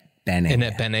 Annette Bening.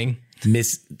 Annette Bening.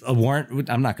 Miss Warren,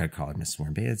 I'm not going to call her Miss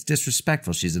Warren Beatty. It's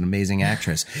disrespectful. She's an amazing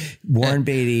actress. Warren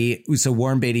Beatty. So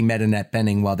Warren Beatty met Annette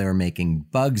Bening while they were making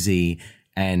Bugsy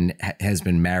and has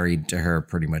been married to her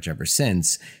pretty much ever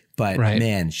since. But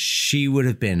man, she would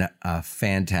have been a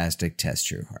fantastic Tess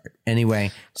Trueheart. Anyway,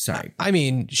 sorry. I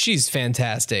mean, she's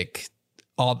fantastic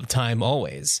all the time,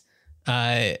 always.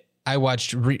 I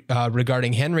watched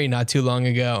Regarding Henry not too long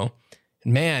ago.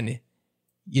 Man,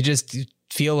 you just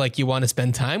feel like you want to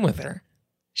spend time with her.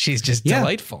 She's just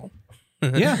delightful.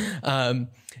 Yeah.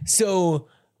 So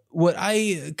what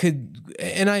I could,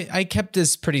 and I kept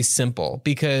this pretty simple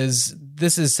because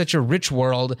this is such a rich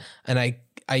world, and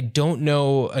I don't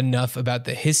know enough about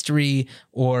the history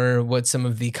or what some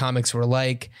of the comics were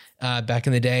like back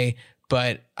in the day,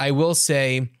 but I will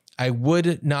say I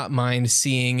would not mind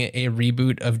seeing a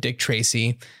reboot of Dick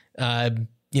Tracy,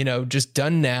 just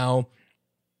done now.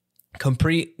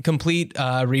 Complete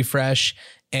refresh,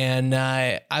 and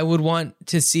I would want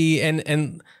to see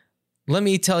and let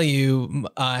me tell you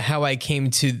how I came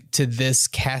to this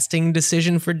casting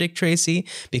decision for Dick Tracy,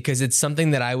 because it's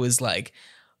something that I was like,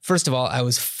 first of all, I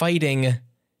was fighting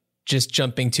just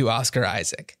jumping to Oscar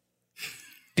Isaac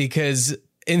because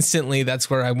instantly that's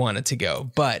where I wanted to go,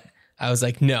 but I was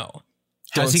like, no.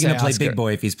 How's he going to play Big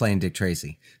Boy if he's playing Dick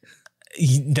Tracy?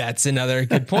 That's another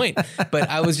good point. But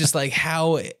I was just like,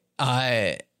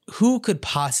 who could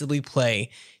possibly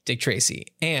play Dick Tracy?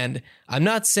 And I'm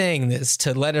not saying this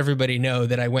to let everybody know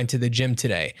that I went to the gym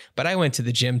today, but I went to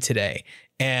the gym today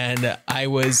and I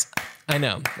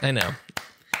know.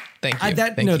 Thank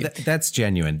you. That's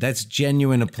genuine. That's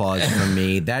genuine applause from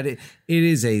me.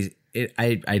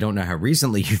 I don't know how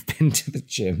recently you've been to the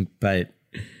gym, but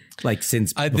like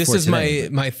since this is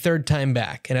my third time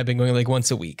back, and I've been going like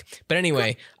once a week. But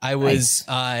anyway, I was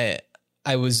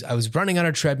running on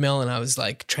a treadmill, and I was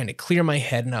like trying to clear my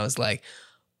head, and I was like,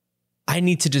 I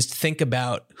need to just think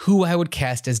about who I would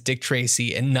cast as Dick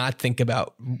Tracy and not think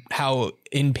about how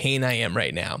in pain I am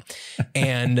right now.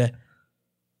 And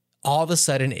all of a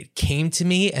sudden it came to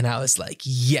me, and I was like,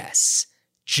 yes,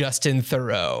 Justin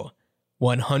Theroux,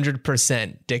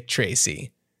 100% Dick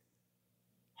Tracy.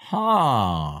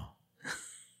 Huh.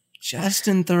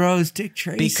 Justin Theroux's Dick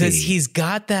Tracy. Because he's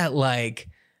got that, like,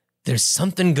 there's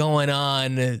something going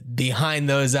on behind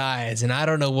those eyes, and I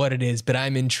don't know what it is, but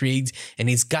I'm intrigued. And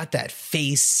he's got that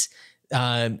face.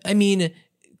 I mean,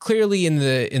 clearly in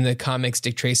the comics,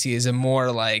 Dick Tracy is a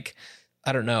more like,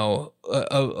 I don't know,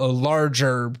 a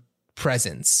larger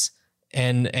presence,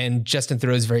 and Justin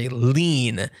Theroux is very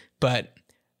lean. But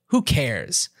who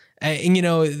cares? And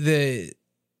the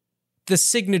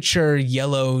signature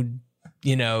yellow,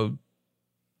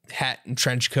 hat and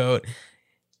trench coat,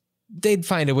 they'd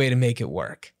find a way to make it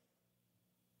work.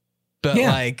 But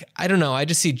like, I don't know. I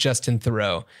just see Justin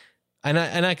Theroux, and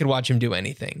I could watch him do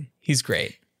anything. He's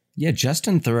great. Yeah,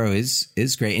 Justin Theroux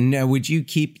is great. And now, would you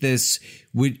keep this?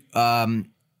 You'd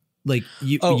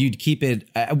keep it?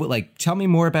 Tell me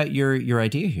more about your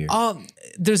idea here.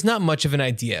 There's not much of an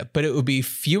idea, but it would be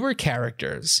fewer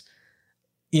characters.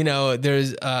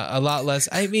 There's a lot less.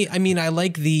 I mean, I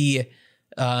like the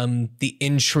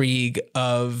intrigue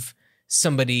of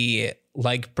somebody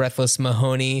like Breathless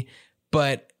Mahoney,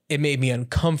 but it made me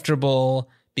uncomfortable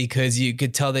because you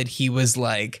could tell that he was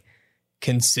like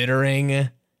considering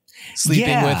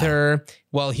sleeping with her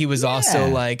while he was also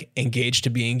like engaged to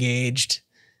be engaged.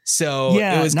 So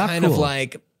it was kind of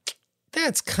like,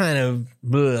 that's kind of,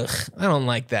 I don't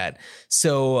like that.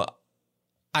 So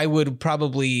I would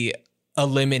probably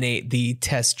eliminate the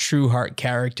Tess Trueheart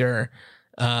character,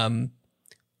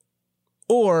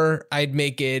 or I'd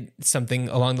make it something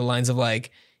along the lines of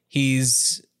like,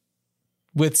 he's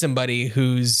with somebody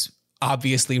who's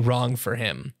obviously wrong for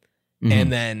him. Mm-hmm.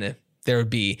 And then there would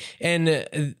be,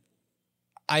 and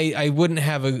I wouldn't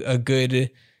have a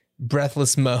good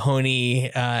Breathless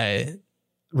Mahoney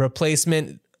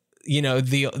replacement.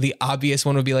 The obvious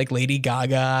one would be like Lady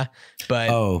Gaga,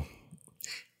 but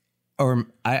or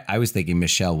I was thinking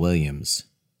Michelle Williams.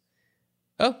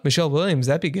 Oh, Michelle Williams,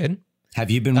 that'd be good. Have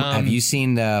you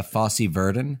seen Fosse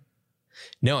Verdon?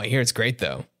 No, I hear it's great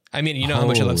though. I mean, how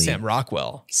much I love Sam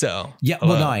Rockwell. So yeah,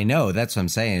 well, no, I know, that's what I'm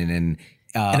saying, and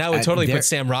I would totally put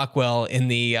Sam Rockwell in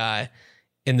the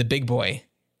Big Boy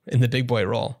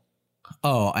role.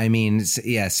 Oh, I mean,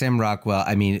 yeah, Sam Rockwell.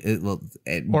 I mean,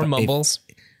 or Mumbles.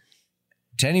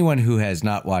 To anyone who has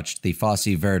not watched the Fosse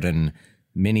Verdon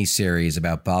miniseries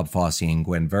about Bob Fosse and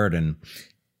Gwen Verdon.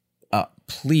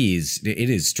 Please, it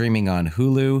is streaming on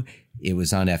Hulu. It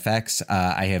was on FX.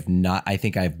 I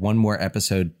think I have one more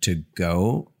episode to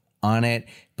go on it,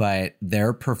 but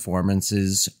their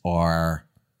performances are,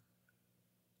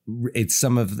 it's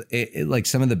some of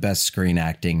the best screen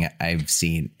acting I've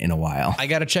seen in a while. I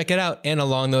got to check it out. And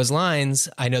along those lines,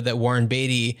 I know that Warren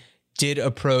Beatty did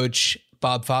approach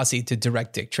Bob Fosse to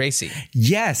direct Dick Tracy.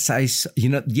 Yes, thanks for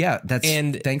bringing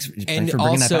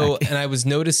that back. And I was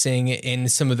noticing in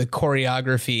some of the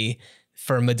choreography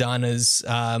for Madonna's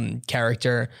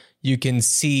character, you can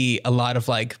see a lot of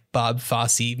like Bob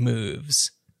Fosse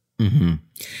moves.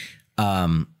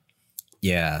 Mm-hmm.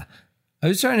 Yeah. I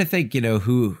was trying to think,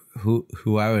 who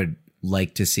I would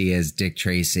like to see as Dick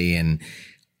Tracy, and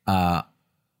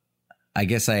I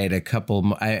guess I had a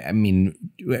couple. I mean,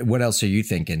 what else are you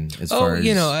thinking as far as?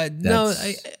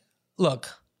 Look,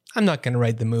 I'm not going to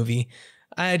write the movie.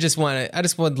 I just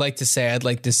would like to say I'd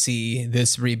like to see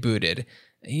this rebooted.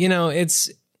 It's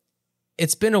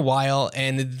been a while,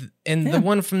 and the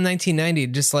one from 1990,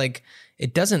 just like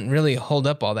it doesn't really hold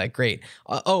up all that great.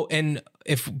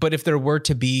 If there were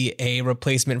to be a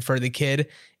replacement for the kid,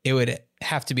 it would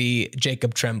have to be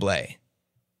Jacob Tremblay.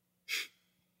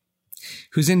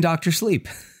 Who's in Dr. Sleep.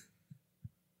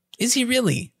 Is he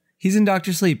really? He's in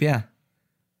Dr. Sleep, yeah.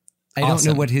 I don't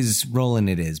know what his role in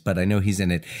it is, but I know he's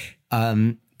in it.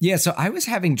 Yeah, so I was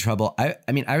having trouble. I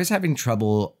was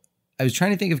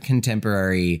trying to think of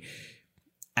contemporary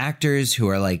actors who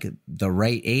are like the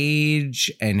right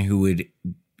age and who would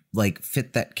like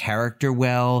fit that character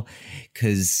well.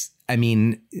 Because, I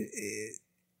mean,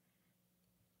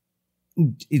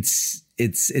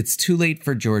 it's too late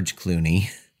for George Clooney.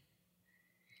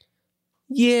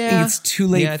 Yeah, it's too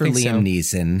late for Liam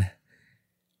Neeson.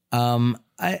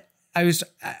 I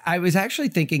was actually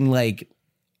thinking like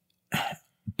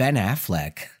Ben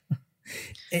Affleck,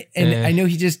 and I know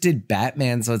he just did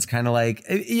Batman, so it's kind of like,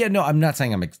 I'm not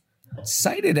saying I'm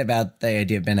excited about the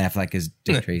idea of Ben Affleck as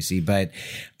Dick Tracy, but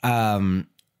and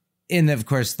of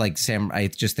course like I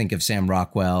just think of Sam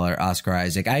Rockwell or Oscar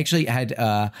Isaac. I actually had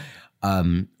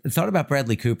thought about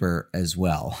Bradley Cooper as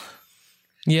well.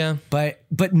 Yeah. But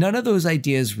none of those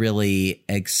ideas really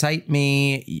excite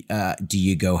me. Do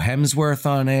you go Hemsworth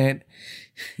on it?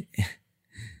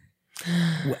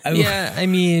 Yeah, I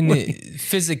mean,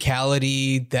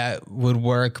 physicality, that would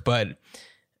work, but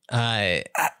I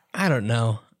don't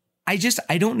know. I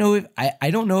don't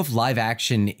know if live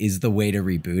action is the way to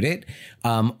reboot it.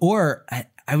 Or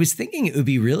I was thinking it would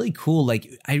be really cool. Like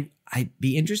I'd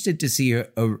be interested to see a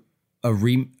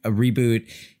reboot,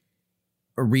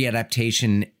 a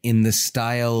readaptation in a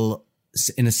style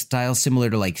similar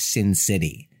to like Sin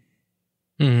City.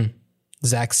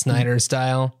 Zack Snyder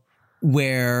style.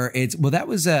 Where that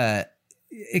was a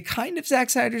kind of Zack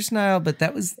Snyder style, but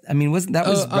that was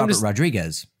Robert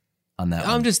Rodriguez on that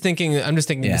one. I'm just thinking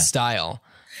the style.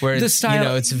 Where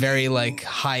it's very like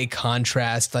high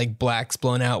contrast, like blacks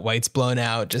blown out, whites blown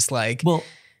out, just like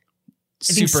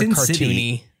super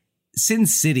cartoony. Sin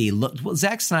City,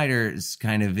 Zack Snyder's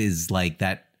kind of is like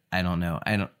that. I don't know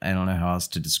how else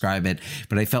to describe it,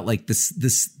 but I felt like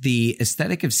the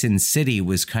aesthetic of Sin City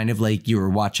was kind of like you were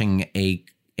watching a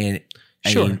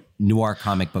noir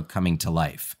comic book coming to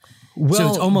life. Well, so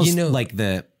it's almost like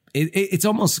it's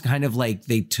almost kind of like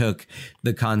they took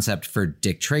the concept for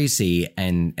Dick Tracy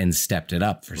and stepped it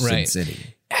up for Sin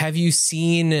City. Have you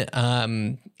seen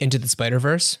Into the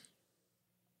Spider-Verse?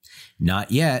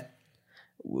 Not yet.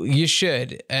 You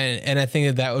should, and I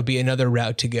think that would be another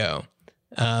route to go.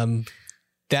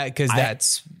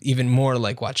 That's even more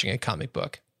like watching a comic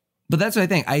book. But that's what I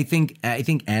think. I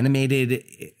think animated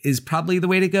is probably the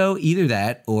way to go. Either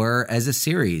that or as a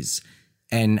series,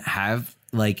 and have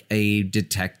like a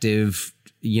detective,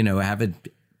 have a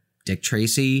Dick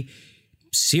Tracy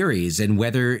series, and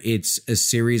whether it's a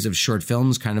series of short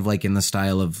films, kind of like in the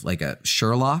style of like a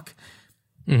Sherlock.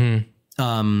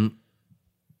 Mm-hmm.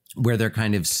 Where they're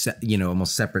kind of,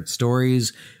 almost separate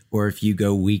stories, or if you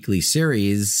go weekly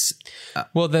series.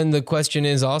 Well, then the question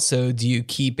is also, do you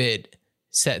keep it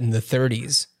set in the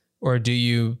 30s or do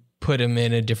you put them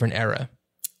in a different era?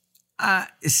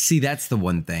 See, that's the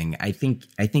one thing. I think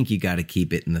you got to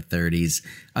keep it in the 30s.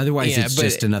 Otherwise, it's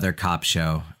just another cop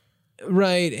show.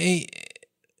 Right.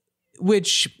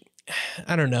 Which,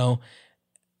 I don't know.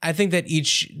 I think that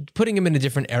putting them in a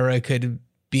different era could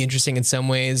be interesting in some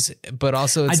ways, but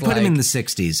also I'd put him in the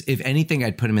 60s. If anything,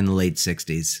 I'd put him in the late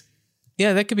 60s.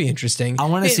 Yeah, that could be interesting. I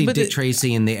want to see but Dick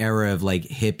Tracy in the era of like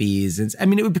hippies. And I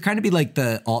mean, it would kind of be like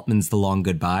the Altman's The Long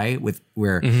Goodbye with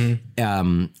where,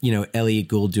 Elliot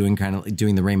Gould doing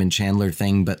the Raymond Chandler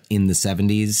thing, but in the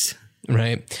 70s.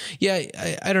 Right.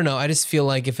 Yeah. I don't know. I just feel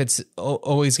like if it's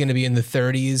always going to be in the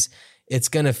 30s, it's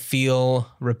going to feel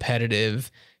repetitive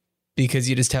because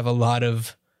you just have a lot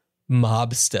of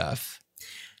mob stuff.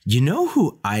 You know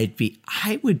who I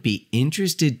would be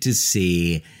interested to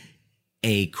see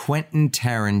a Quentin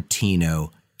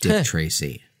Tarantino Dick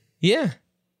Tracy. Yeah.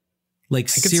 Like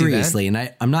seriously,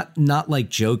 and I'm not like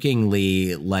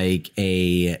jokingly like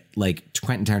a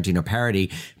Quentin Tarantino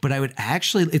parody, but I would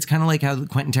actually, it's kind of like how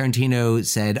Quentin Tarantino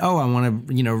said, "Oh, I want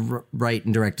to write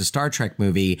and direct a Star Trek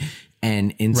movie,"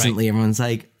 and instantly everyone's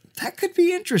like, "That could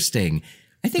be interesting."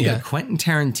 I think a Quentin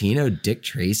Tarantino Dick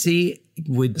Tracy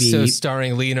would be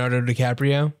starring Leonardo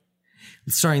DiCaprio.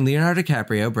 Starring Leonardo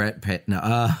DiCaprio, Brett Pitt,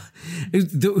 Leonardo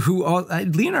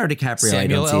DiCaprio,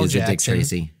 Samuel I don't see L. as a Dick Jackson.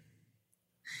 Tracy.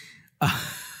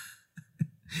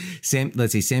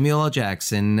 Let's see, Samuel L.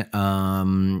 Jackson.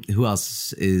 Who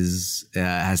else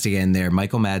has to get in there?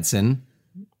 Michael Madsen.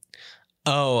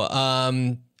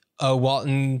 Walton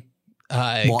Walton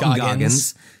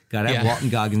Goggins. Got to have Walton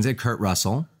Goggins and Kurt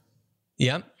Russell.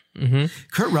 Yep. Mm-hmm.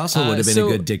 Kurt Russell would have been a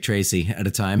good Dick Tracy at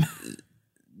a time.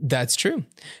 That's true.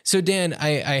 So, Dan,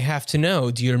 I have to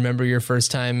know, do you remember your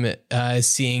first time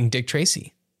seeing Dick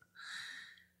Tracy?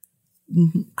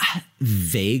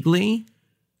 Vaguely.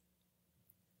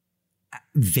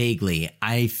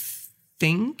 I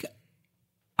think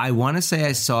I want to say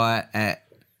I saw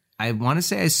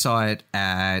it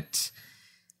at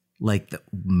like the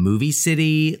Movie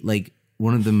City, like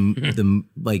one of the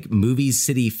like Movie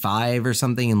City 5 or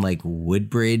something in like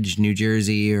Woodbridge, New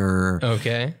Jersey, or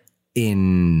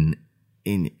in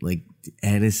like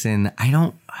Edison. I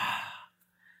don't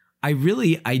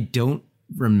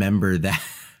remember that.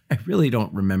 I really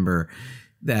don't remember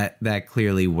that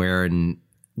clearly where and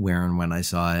when I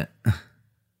saw it.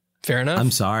 Fair enough.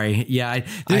 I'm sorry. Yeah, I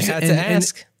had to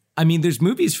ask. I mean, there's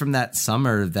movies from that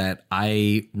summer that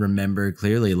I remember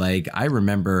clearly. Like I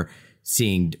remember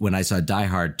seeing when I saw Die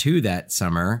Hard 2 that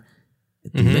summer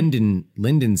at the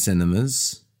Linden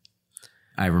Cinemas.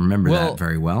 I remember that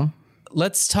very well.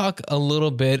 Let's talk a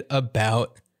little bit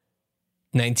about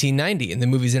 1990 and the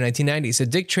movies in 1990. So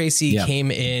Dick Tracy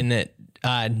came in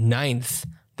 9th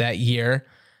that year.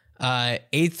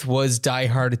 8th was Die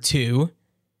Hard 2.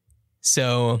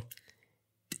 So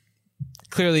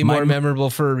clearly more memorable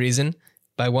for a reason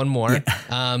by one more.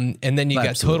 Yeah. And then you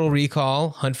got Total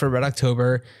Recall, Hunt for Red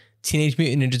October, Teenage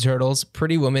Mutant Ninja Turtles,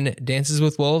 Pretty Woman, Dances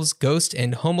with Wolves, Ghost,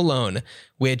 and Home Alone,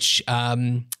 which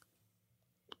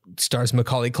stars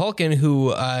Macaulay Culkin, who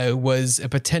was a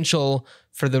potential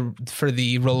for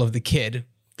the role of the kid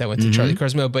that went to Charlie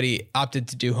Cosmo, but he opted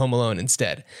to do Home Alone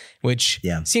instead, which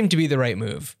seemed to be the right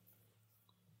move.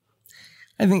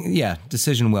 I think,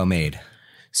 decision well made.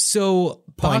 So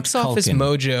Box Office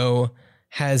Mojo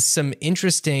has some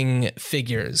interesting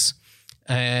figures.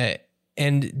 And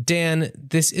Dan,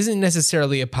 this isn't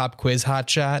necessarily a pop quiz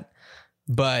hotshot,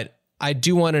 but I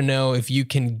do want to know if you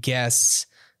can guess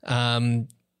some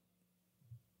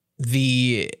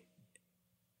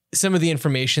of the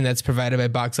information that's provided by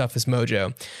Box Office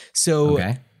Mojo.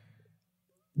 So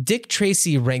Dick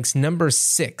Tracy ranks number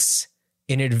 6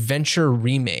 in adventure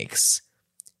remakes.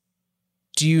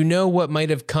 Do you know what might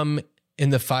have come in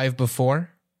the 5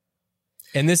 before?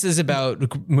 And this is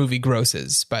about movie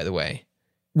grosses, by the way.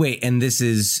 Wait, and this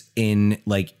is in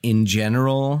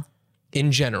general?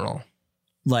 In general.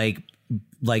 Like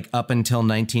up until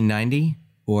 1990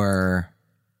 or?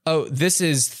 Oh, this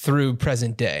is through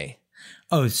present day.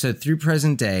 Oh, so through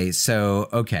present day. So,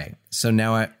 okay. So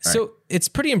now it's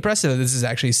pretty impressive that this is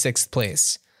actually 6th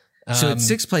place. So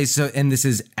it's 6th place. So, and this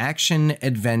is action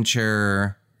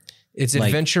adventure. It's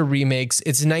adventure remakes.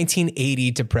 It's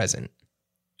 1980 to present.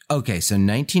 Okay. So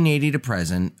 1980 to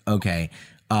present. Okay.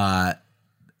 I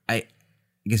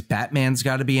guess Batman's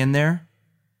got to be in there.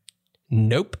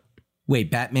 Nope.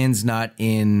 Wait, Batman's not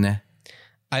in.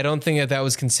 I don't think that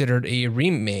was considered a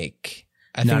remake.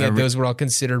 I think that those were all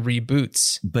considered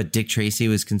reboots. But Dick Tracy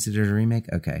was considered a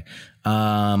remake? Okay.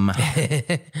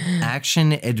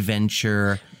 Action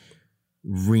adventure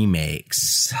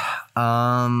remakes.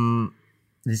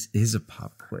 This is a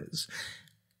pop quiz.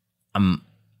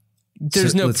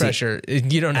 There's no pressure.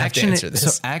 You don't have to answer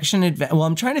this. So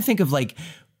I'm trying to think of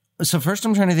first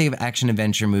I'm trying to think of action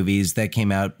adventure movies that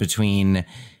came out between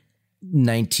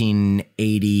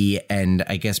 1980 and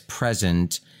I guess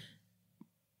present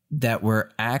that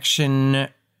were action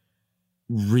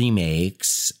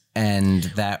remakes and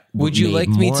that would you like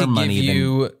me to give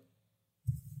you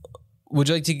would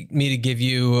you like me to give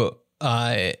you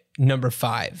number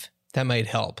 5? That might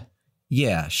help.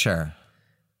 Yeah, sure.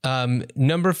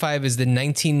 Number 5 is the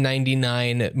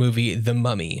 1999 movie The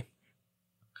Mummy.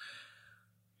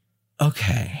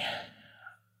 Okay.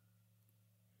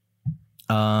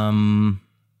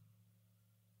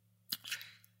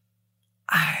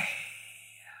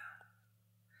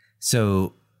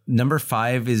 So number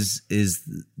 5 is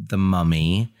The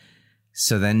Mummy.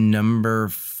 So then number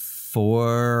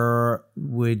 4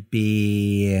 would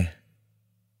be.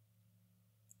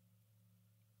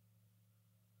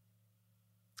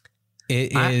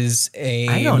 It is a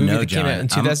I don't movie know, that came out in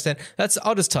John. 2010.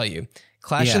 I'll just tell you.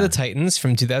 Clash of Yeah. the Titans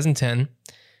from 2010,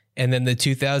 and then the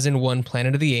 2001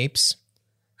 Planet of the Apes.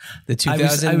 The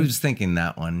 2000, I was thinking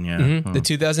that one. Yeah. Mhm. The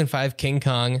 2005 King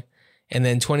Kong, and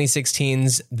then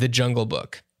 2016's The Jungle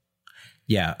Book.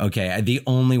 Yeah. Okay. The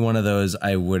only one of those that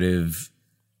I would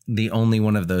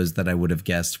have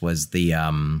guessed was the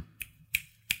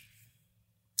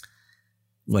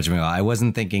whatchamacallit. I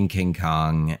wasn't thinking King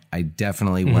Kong. I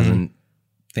definitely wasn't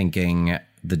thinking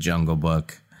The Jungle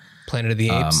Book. Planet of the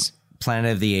Apes.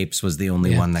 Planet of the Apes was the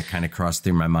only one that kind of crossed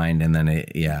through my mind, and then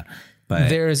But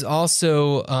there's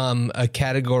also a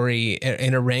category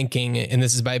in a ranking, and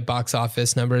this is by box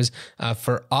office numbers,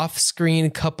 for off-screen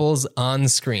couples on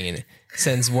screen,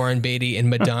 since Warren Beatty and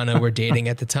Madonna were dating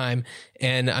at the time.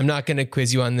 And I'm not going to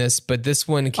quiz you on this, but this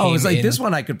one came it's like in, this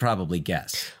one I could probably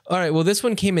guess. All right, well, this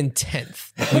one came in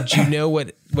 10th. Would you know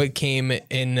what came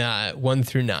in 1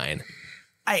 through 9?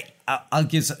 I'll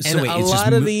give. So And wait, a it's lot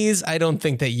just of these, I don't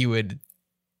think that you would.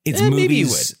 It's maybe you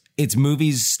movies. It's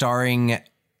movies starring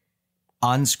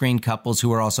on-screen couples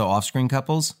who are also off-screen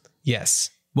couples. Yes.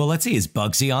 Well, let's see. Is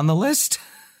Bugsy on the list?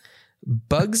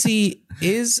 Bugsy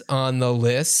is on the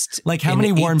list. Like, how in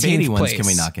many Warren 18th Beatty ones place. can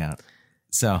we knock out?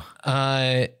 So,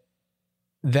 that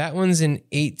one's in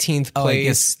 18th I place.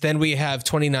 guess- Then we have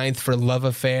 29th for Love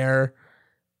Affair.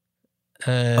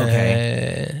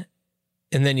 Okay.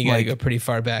 And then you got to Like- go pretty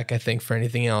far back, I think, for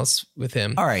anything else with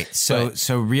him. all right. So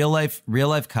real life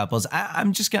couples. I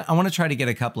want to try to get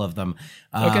a couple of them.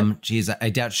 Okay. Geez, I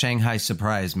doubt Shanghai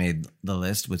Surprise made the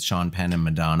list with Sean Penn and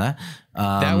Madonna.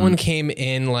 That one came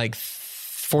in like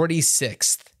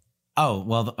 46th. Oh,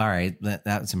 well, all right.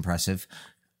 That's impressive.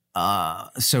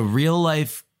 So real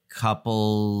life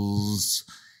couples.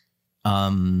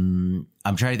 I'm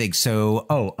trying to think.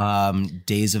 So,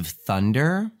 Days of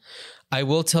Thunder. I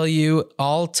will tell you,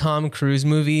 all Tom Cruise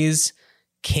movies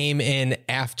came in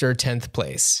after 10th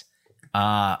place.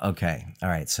 Okay. All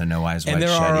right. So no Eyes Wide And there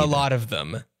Shut are a either. lot of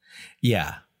them.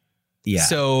 Yeah. Yeah.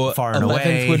 So Far and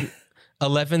 11th, Away.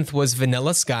 11th was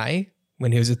Vanilla Sky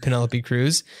when he was with Penelope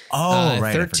Cruz. Oh,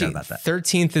 right. I forgot about that.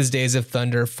 13th is Days of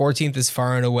Thunder. 14th is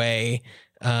Far and Away.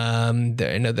 I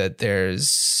know that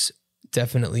there's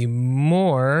definitely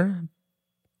more.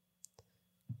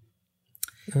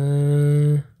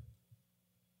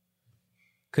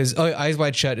 Because Eyes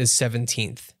Wide Shut is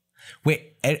 17th.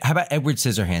 Wait, how about Edward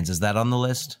Scissorhands? Is that on the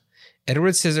list?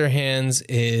 Edward Scissorhands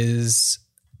is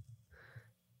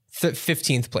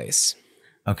 15th place.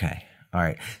 Okay. All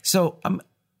right. So I'm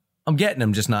getting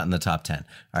them, just not in the top 10.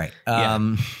 All right.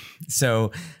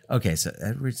 So okay. So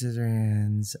Edward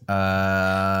Scissorhands.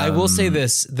 I will say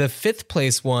this: the 5th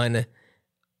place one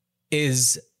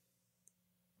is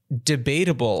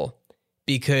debatable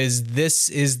because this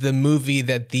is the movie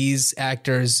that these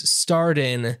actors starred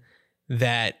in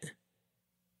that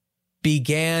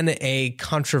began a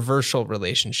controversial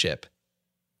relationship.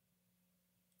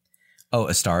 Oh,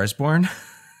 A Star Is Born.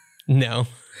 No,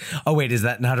 Oh wait, is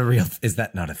that not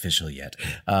official yet?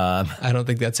 I don't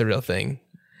think that's a real thing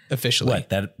officially. What,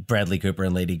 that Bradley Cooper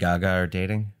and Lady Gaga are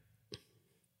dating?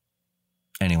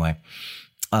 Anyway,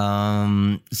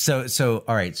 so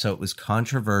all right, so it was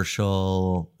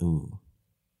controversial. Ooh,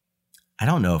 I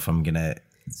don't know if I'm gonna.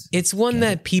 It's one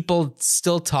that people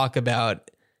still talk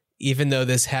about, even though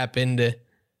this happened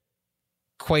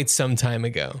quite some time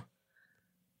ago.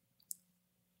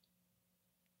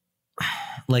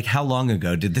 Like, how long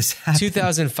ago did this happen?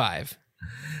 2005.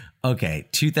 Okay,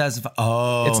 2005.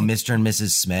 Oh, It's- Mr. and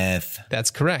Mrs. Smith.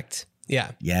 That's correct.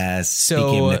 Yeah. Yes. So-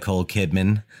 Speaking of Nicole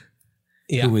Kidman,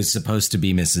 Yeah. who was supposed to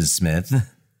be Mrs. Smith.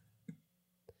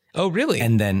 Oh, really?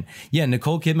 And then, yeah,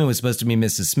 Nicole Kidman was supposed to be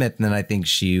Mrs. Smith. And then I think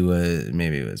she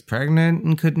was pregnant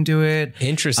and couldn't do it.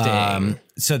 Interesting.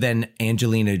 So then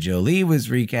Angelina Jolie was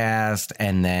recast.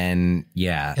 And then,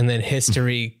 yeah. And then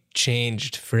history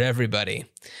changed for everybody.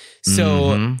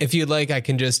 So if you'd like, I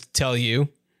can just tell you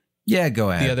Yeah,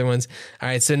 go ahead. the other ones. All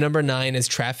right. So number 9 is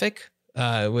Traffic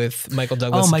with Michael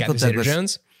Douglas and Michael Catherine Douglas.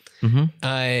 Zeta-Jones.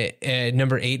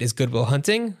 Number 8 is Good Will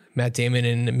Hunting, Matt Damon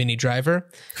and Minnie Driver.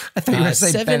 I thought you were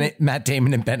saying Matt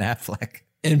Damon and Ben Affleck.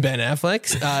 And Ben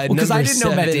Affleck. Because I didn't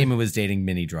know Matt Damon was dating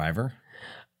Minnie Driver.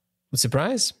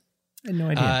 Surprise. I had no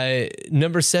idea.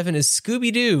 Number 7 is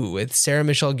Scooby-Doo with Sarah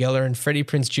Michelle Gellar and Freddie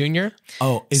Prinze Jr.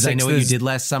 Oh, I Know What You Did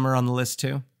Last Summer on the list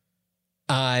too?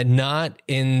 Not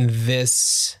in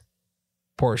this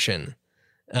portion.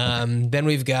 Then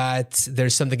we've got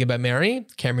There's Something About Mary,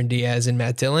 Cameron Diaz and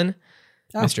Matt Dillon,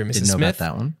 Mr. and Mrs. Didn't know Smith. about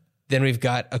that one. Then we've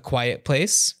got A Quiet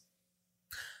Place.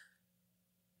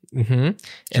 John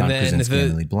Krasinski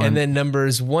and Emily Blunt. And then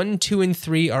numbers 1, 2, and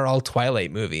 3 are all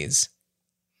Twilight movies.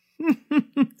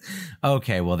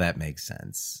 Okay, well that makes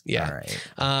sense. Yeah. All right.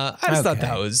 I just thought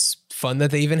that was fun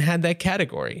that they even had that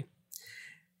category.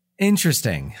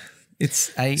 Interesting.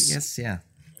 I guess, yeah.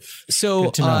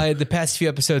 So the past few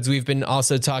episodes, we've been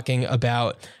also talking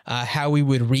about how we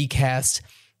would recast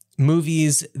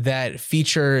movies that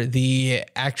feature the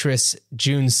actress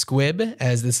June Squibb,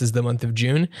 as this is the month of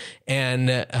June.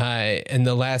 And in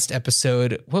the last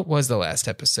episode, what was the last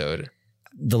episode?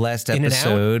 The last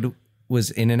episode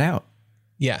was In and Out.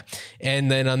 Yeah. And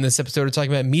then on this episode, we're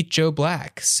talking about Meet Joe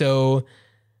Black. So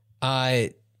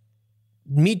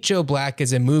Meet Joe Black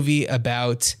is a movie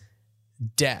about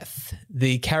Death,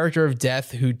 the character of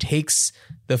Death who takes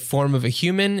the form of a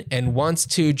human and wants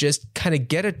to just kind of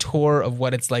get a tour of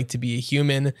what it's like to be a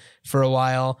human for a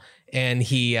while. And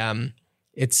he,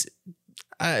 that's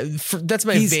my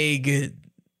vague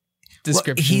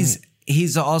description. Well,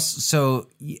 he's also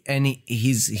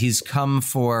he's come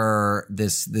for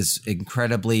this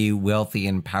incredibly wealthy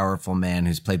and powerful man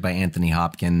who's played by Anthony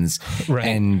Hopkins,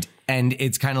 right? And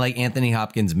it's kind of like Anthony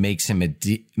Hopkins makes him a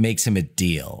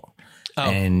deal. Oh,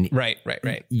 and right.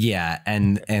 Yeah,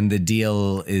 and the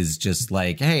deal is just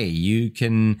like, hey, you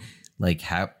can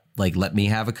let me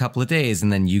have a couple of days,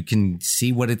 and then you can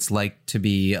see what it's like to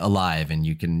be alive, and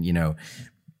you can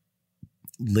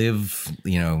live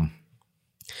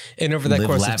And over that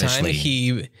course lavishly. of time,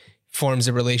 he forms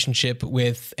a relationship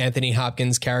with Anthony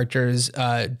Hopkins' character's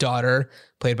daughter,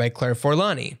 played by Claire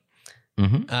Forlani.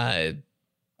 Mm-hmm.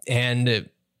 And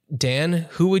Dan,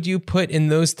 who would you put in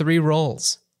those 3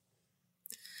 roles?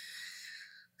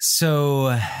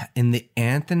 So in the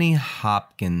Anthony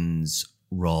Hopkins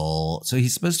role, so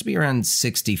he's supposed to be around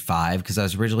 65, because I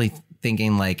was originally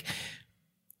thinking I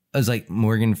was like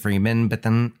Morgan Freeman, but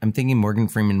then I'm thinking Morgan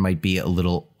Freeman might be a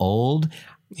little old.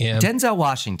 Yeah. Denzel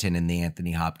Washington in the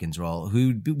Anthony Hopkins role,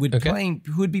 who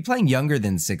would be playing younger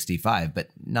than 65, but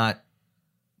not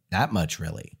that much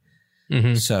really.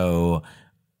 Mm-hmm. So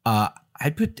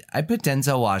I'd put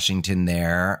Denzel Washington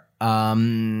there.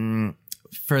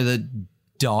 For the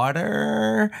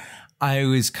daughter, I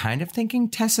was kind of thinking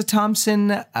Tessa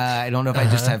Thompson. I don't know if I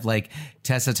just have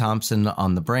Tessa Thompson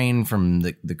on the brain from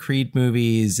the Creed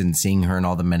movies and seeing her in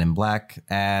all the Men in Black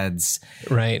ads.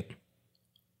 Right.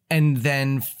 And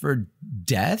then for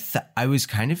Death, I was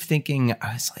kind of thinking,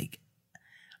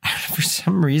 for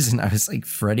some reason, I was like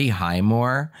Freddie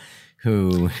Highmore,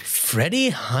 who... Freddie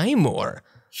Highmore?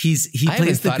 He I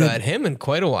haven't thought about him in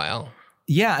quite a while.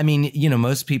 Yeah, I mean,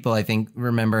 most people I think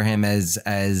remember him as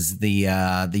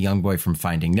the young boy from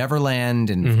Finding Neverland,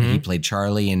 and he played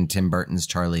Charlie in Tim Burton's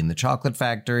Charlie and the Chocolate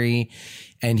Factory,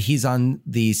 and he's on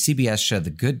the CBS show The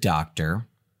Good Doctor.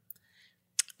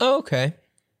 Oh, okay.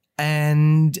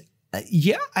 And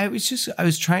I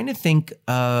was trying to think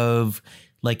of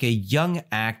like a young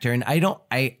actor, and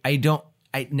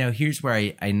now here's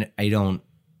where I'm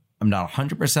not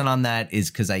 100% on that,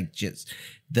 is because I just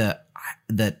the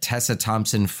Tessa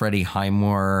Thompson, Freddie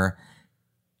Highmore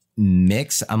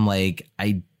mix. I'm like,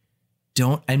 I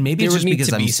don't, and maybe it's just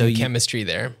because I'm so chemistry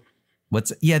there.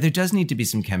 There does need to be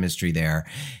some chemistry there.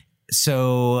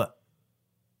 So,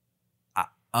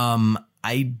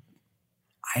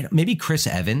 maybe Chris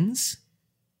Evans.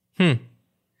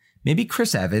 Maybe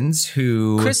Chris Evans,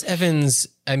 Chris Evans,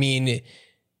 I mean,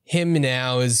 him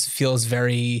now feels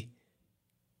very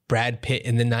Brad Pitt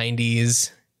in the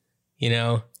 90s,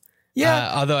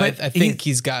 Yeah. Although I think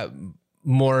he's got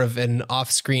more of an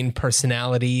off-screen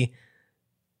personality.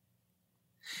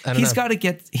 He's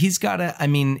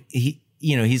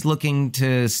looking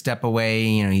to step away.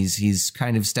 He's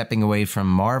kind of stepping away from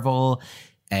Marvel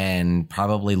and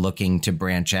probably looking to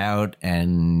branch out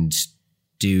and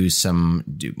do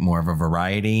more of a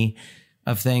variety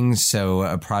of things. So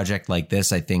a project like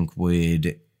this, I think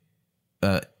would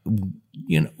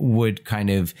kind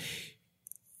of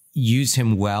use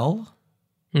him well.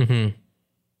 Mm-hmm.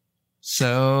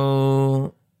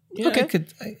 So okay. I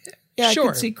could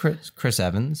see Chris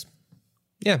Evans.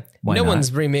 Yeah. Why no not?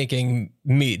 one's remaking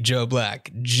Meet Joe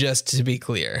Black, just to be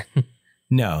clear.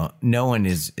 No one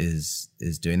is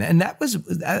doing that. And that was,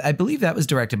 I believe that was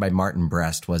directed by Martin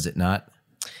Brest, was it not?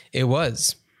 It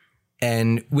was.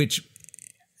 And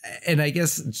I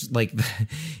guess it's like,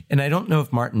 and I don't know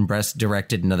if Martin Brest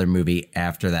directed another movie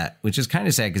after that, which is kind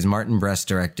of sad because Martin Brest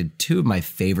directed two of my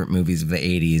favorite movies of the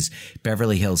 80s,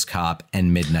 Beverly Hills Cop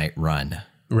and Midnight Run.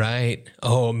 Right.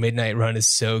 Oh, Midnight Run is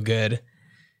so good.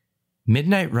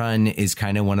 Midnight Run is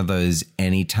kind of one of those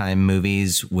anytime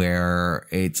movies where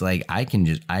it's like, I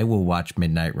will watch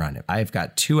Midnight Run. If I've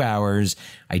got 2 hours,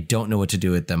 I don't know what to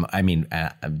do with them. I mean,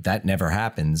 that never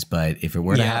happens, but if it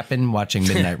were to happen, watching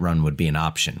Midnight Run would be an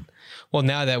option. Well,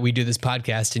 now that we do this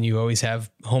podcast and you always have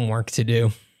homework to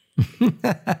do.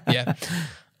 Yeah.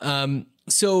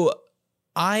 So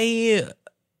I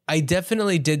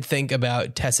definitely did think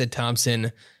about Tessa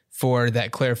Thompson for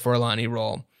that Claire Forlani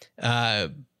role.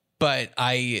 But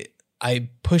I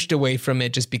pushed away from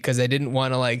it just because I didn't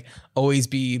want to like always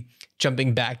be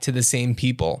jumping back to the same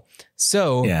people.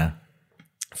 So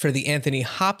for the Anthony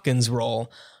Hopkins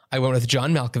role, I went with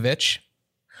John Malkovich.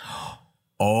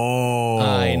 Oh,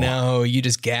 I know, you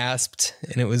just gasped,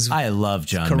 and it was. I love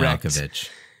John correct. Malkovich.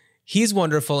 He's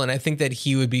wonderful, and I think that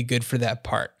he would be good for that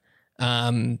part.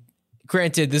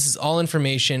 Granted, this is all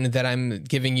information that I'm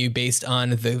giving you based on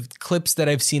the clips that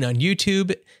I've seen on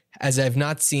YouTube, as I've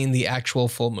not seen the actual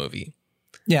full movie.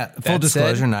 Yeah, full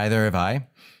disclosure, neither have I.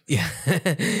 Yeah.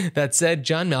 That said,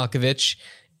 John Malkovich,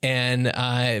 and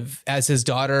as his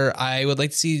daughter, I would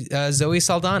like to see Zoe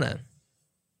Saldana.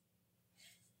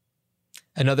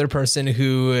 Another person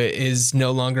who is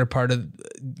no longer part of,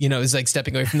 is like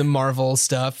stepping away from the Marvel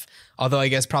stuff. Although I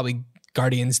guess probably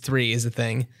Guardians 3 is a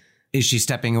thing. Is she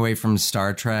stepping away from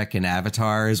Star Trek and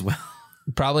Avatar as well?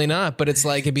 Probably not, but it's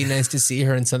like, it'd be nice to see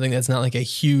her in something that's not like a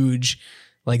huge,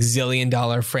 like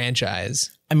 $zillion franchise.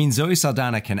 I mean, Zoe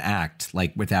Saldana can act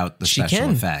like without the special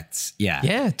effects. Yeah.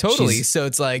 Yeah, totally. So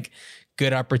it's like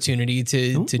good opportunity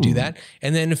to do that.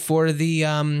 And then for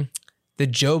the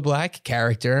Joe Black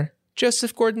character,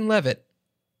 Joseph Gordon-Levitt.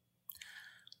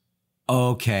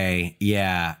 Okay.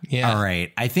 Yeah. All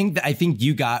right. I think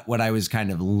you got what I was kind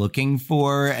of looking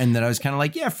for, and that I was kind of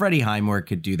like, yeah, Freddie Highmore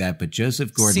could do that, but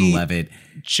Joseph Gordon-Levitt.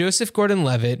 Joseph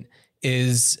Gordon-Levitt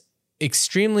is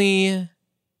extremely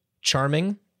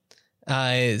charming.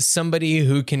 Somebody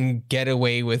who can get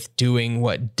away with doing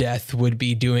what Death would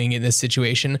be doing in this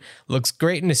situation. Looks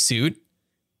great in a suit.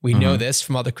 We know this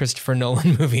from all the Christopher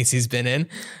Nolan movies he's been in.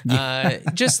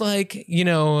 Just like,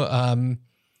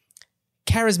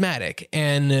 charismatic,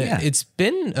 and it's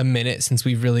been a minute since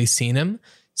we've really seen him.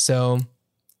 So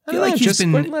I feel like he's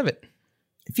been Gordon-Levitt.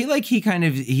 I feel like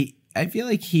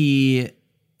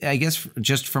I guess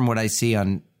just from what I see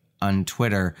on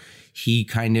Twitter, he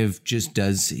kind of just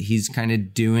he's kind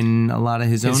of doing a lot of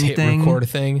his own hit thing. Record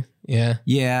thing. Yeah.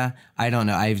 Yeah. I don't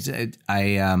know. I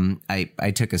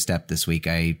took a step this week.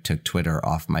 I took Twitter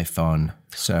off my phone.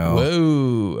 So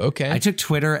whoa. Okay. I took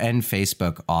Twitter and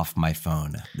Facebook off my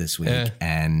phone this week,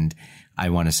 and I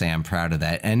want to say I'm proud of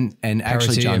that. And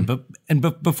actually, John,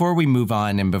 before we move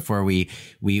on and before we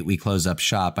close up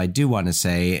shop, I do want to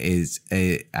say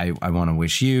I want to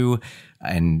wish you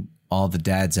and all the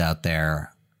dads out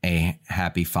there a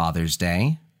happy Father's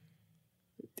Day.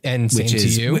 And same to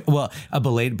you. Well, a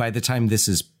belated, by the time this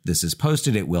is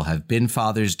posted, it will have been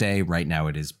Father's Day. Right now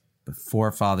it is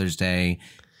before Father's Day,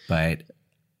 but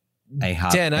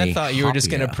Dan, I thought you were just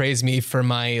going to praise me for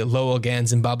my Lowell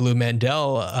Gans and Babalu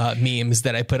Mandel memes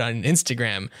that I put on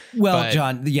Instagram. Well, but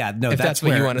John, if that's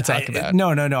what you want to talk about. No.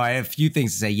 I have a few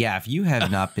things to say. Yeah, if you have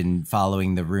not been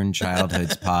following the Ruined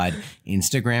Childhoods Pod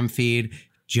Instagram feed,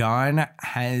 John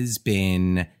has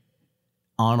been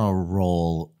on a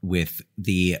roll with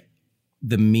the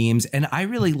memes, and I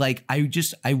really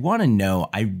I want to know.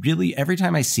 Every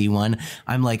time I see one,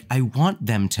 I'm like, I want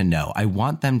them to know. I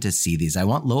want them to see these. I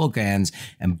want Lowell Gans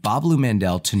and Babalu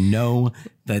Mandel to know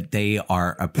that they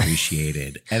are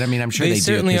appreciated. And I mean, I'm sure they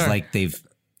do, because like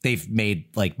they've made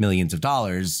like millions of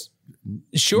dollars.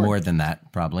 Sure. More than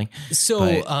that, probably.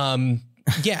 So,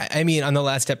 yeah, I mean, on the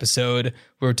last episode,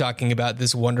 we were talking about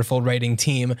this wonderful writing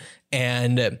team,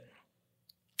 and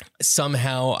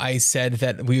somehow I said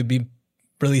that we would be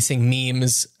releasing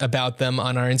memes about them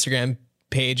on our Instagram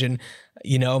page. And,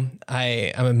 I'm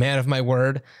a man of my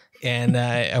word, and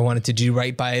I wanted to do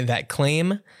right by that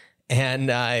claim.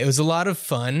 And it was a lot of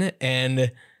fun,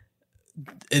 and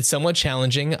it's somewhat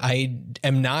challenging. I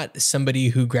am not somebody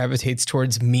who gravitates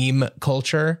towards meme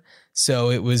culture, so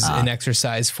it was an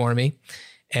exercise for me.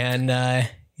 And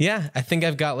I think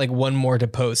I've got like one more to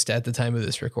post at the time of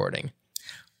this recording.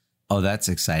 Oh, that's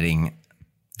exciting.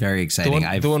 Very exciting.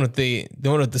 The one with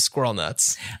the squirrel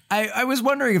nuts. I was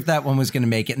wondering if that one was going to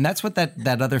make it, and that's what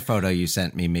that other photo you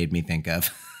sent me made me think of.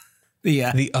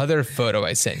 The other photo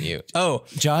I sent you. Oh,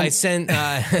 John, I sent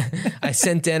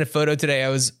Dan a photo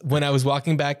today. When I was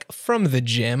walking back from the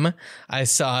gym, I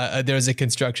saw there was a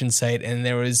construction site, and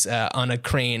there was on a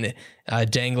crane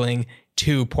dangling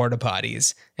 2 porta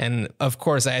potties. And of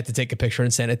course, I had to take a picture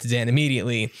and send it to Dan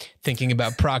immediately, thinking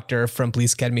about Proctor from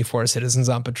Police Academy 4 Citizens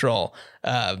on Patrol.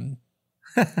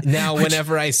 Now,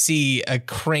 whenever I see a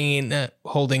crane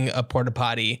holding a porta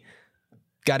potty,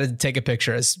 got to take a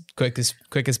picture as quick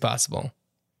as possible.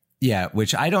 Yeah,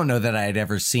 which I don't know that I had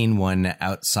ever seen one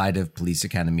outside of Police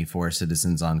Academy 4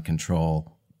 Citizens on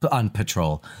Patrol.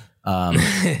 It's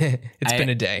been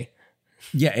a day.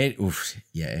 Yeah,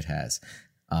 it has.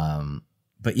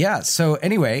 But yeah, so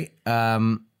anyway,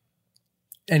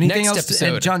 anything Next else?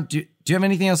 episode. John, do you have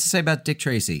anything else to say about Dick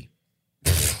Tracy?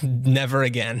 Never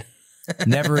again.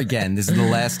 Never again. This is the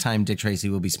last time Dick Tracy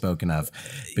will be spoken of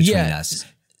between us.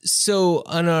 So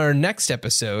on our next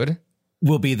episode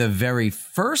will be the very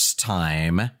first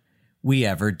time we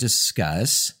ever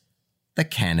discuss the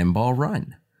Cannonball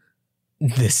Run.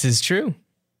 This is true.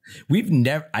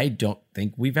 I don't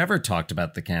think we've ever talked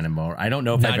about the Cannonball. I don't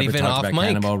know if Not I've ever even talked off about mic.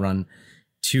 Cannonball Run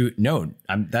no,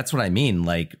 that's what I mean.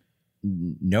 Like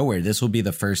nowhere. This will be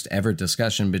the first ever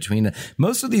discussion between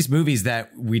most of these movies that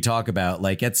we talk about.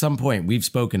 Like at some point we've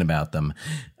spoken about them,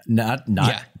 not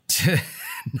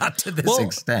to this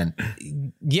extent.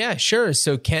 Yeah, sure.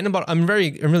 So Cannonball, I'm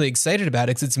really excited about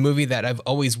it because it's a movie that I've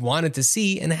always wanted to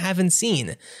see and haven't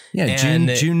seen. Yeah, and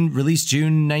June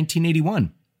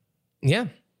 1981. Yeah.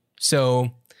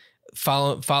 So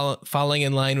following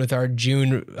in line with our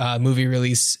June movie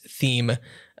release theme.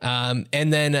 And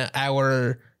then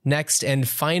our next and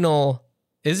final,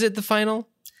 is it the final?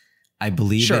 I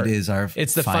believe Sure. it is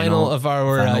It's the final of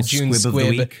our June Squib of the Squib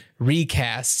week.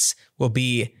 recasts will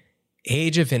be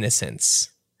Age of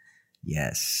Innocence.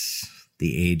 Yes,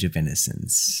 the Age of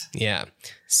Innocence. Yeah.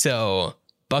 So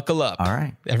buckle up. All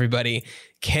right. Everybody.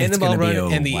 Cannonball gonna be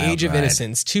Run a and The wild Age of ride.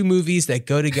 Innocence. 2 movies that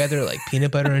go together like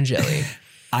peanut butter and jelly.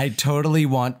 I totally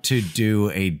want to do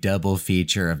a double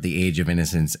feature of The Age of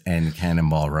Innocence and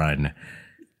Cannonball Run.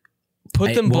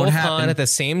 Put them It won't both happen. on at the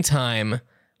same time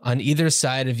on either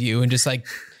side of you and just like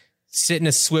sit in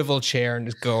a swivel chair and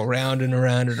just go around and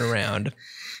around and around.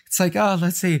 It's like, oh,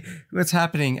 let's see what's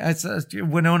happening. It's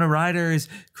Winona Ryder is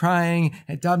crying,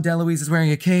 and Dom DeLuise is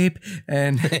wearing a cape,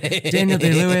 and Daniel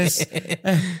Day-Lewis,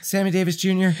 Sammy Davis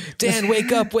Jr. Dan,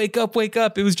 wake up, wake up, wake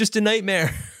up. It was just a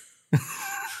nightmare.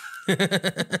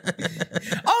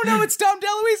 Oh no, it's Dom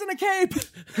DeLuise in a cape.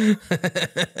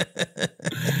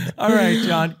 All right,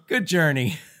 John, good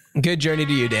journey. Good journey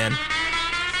to you, Dan.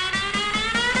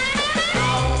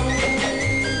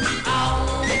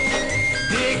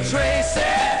 Big Tracy.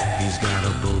 He's got a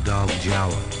bulldog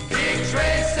jowl. Big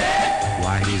Tracy.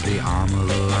 Why, he's the arm of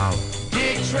the law.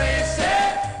 Big Tracy.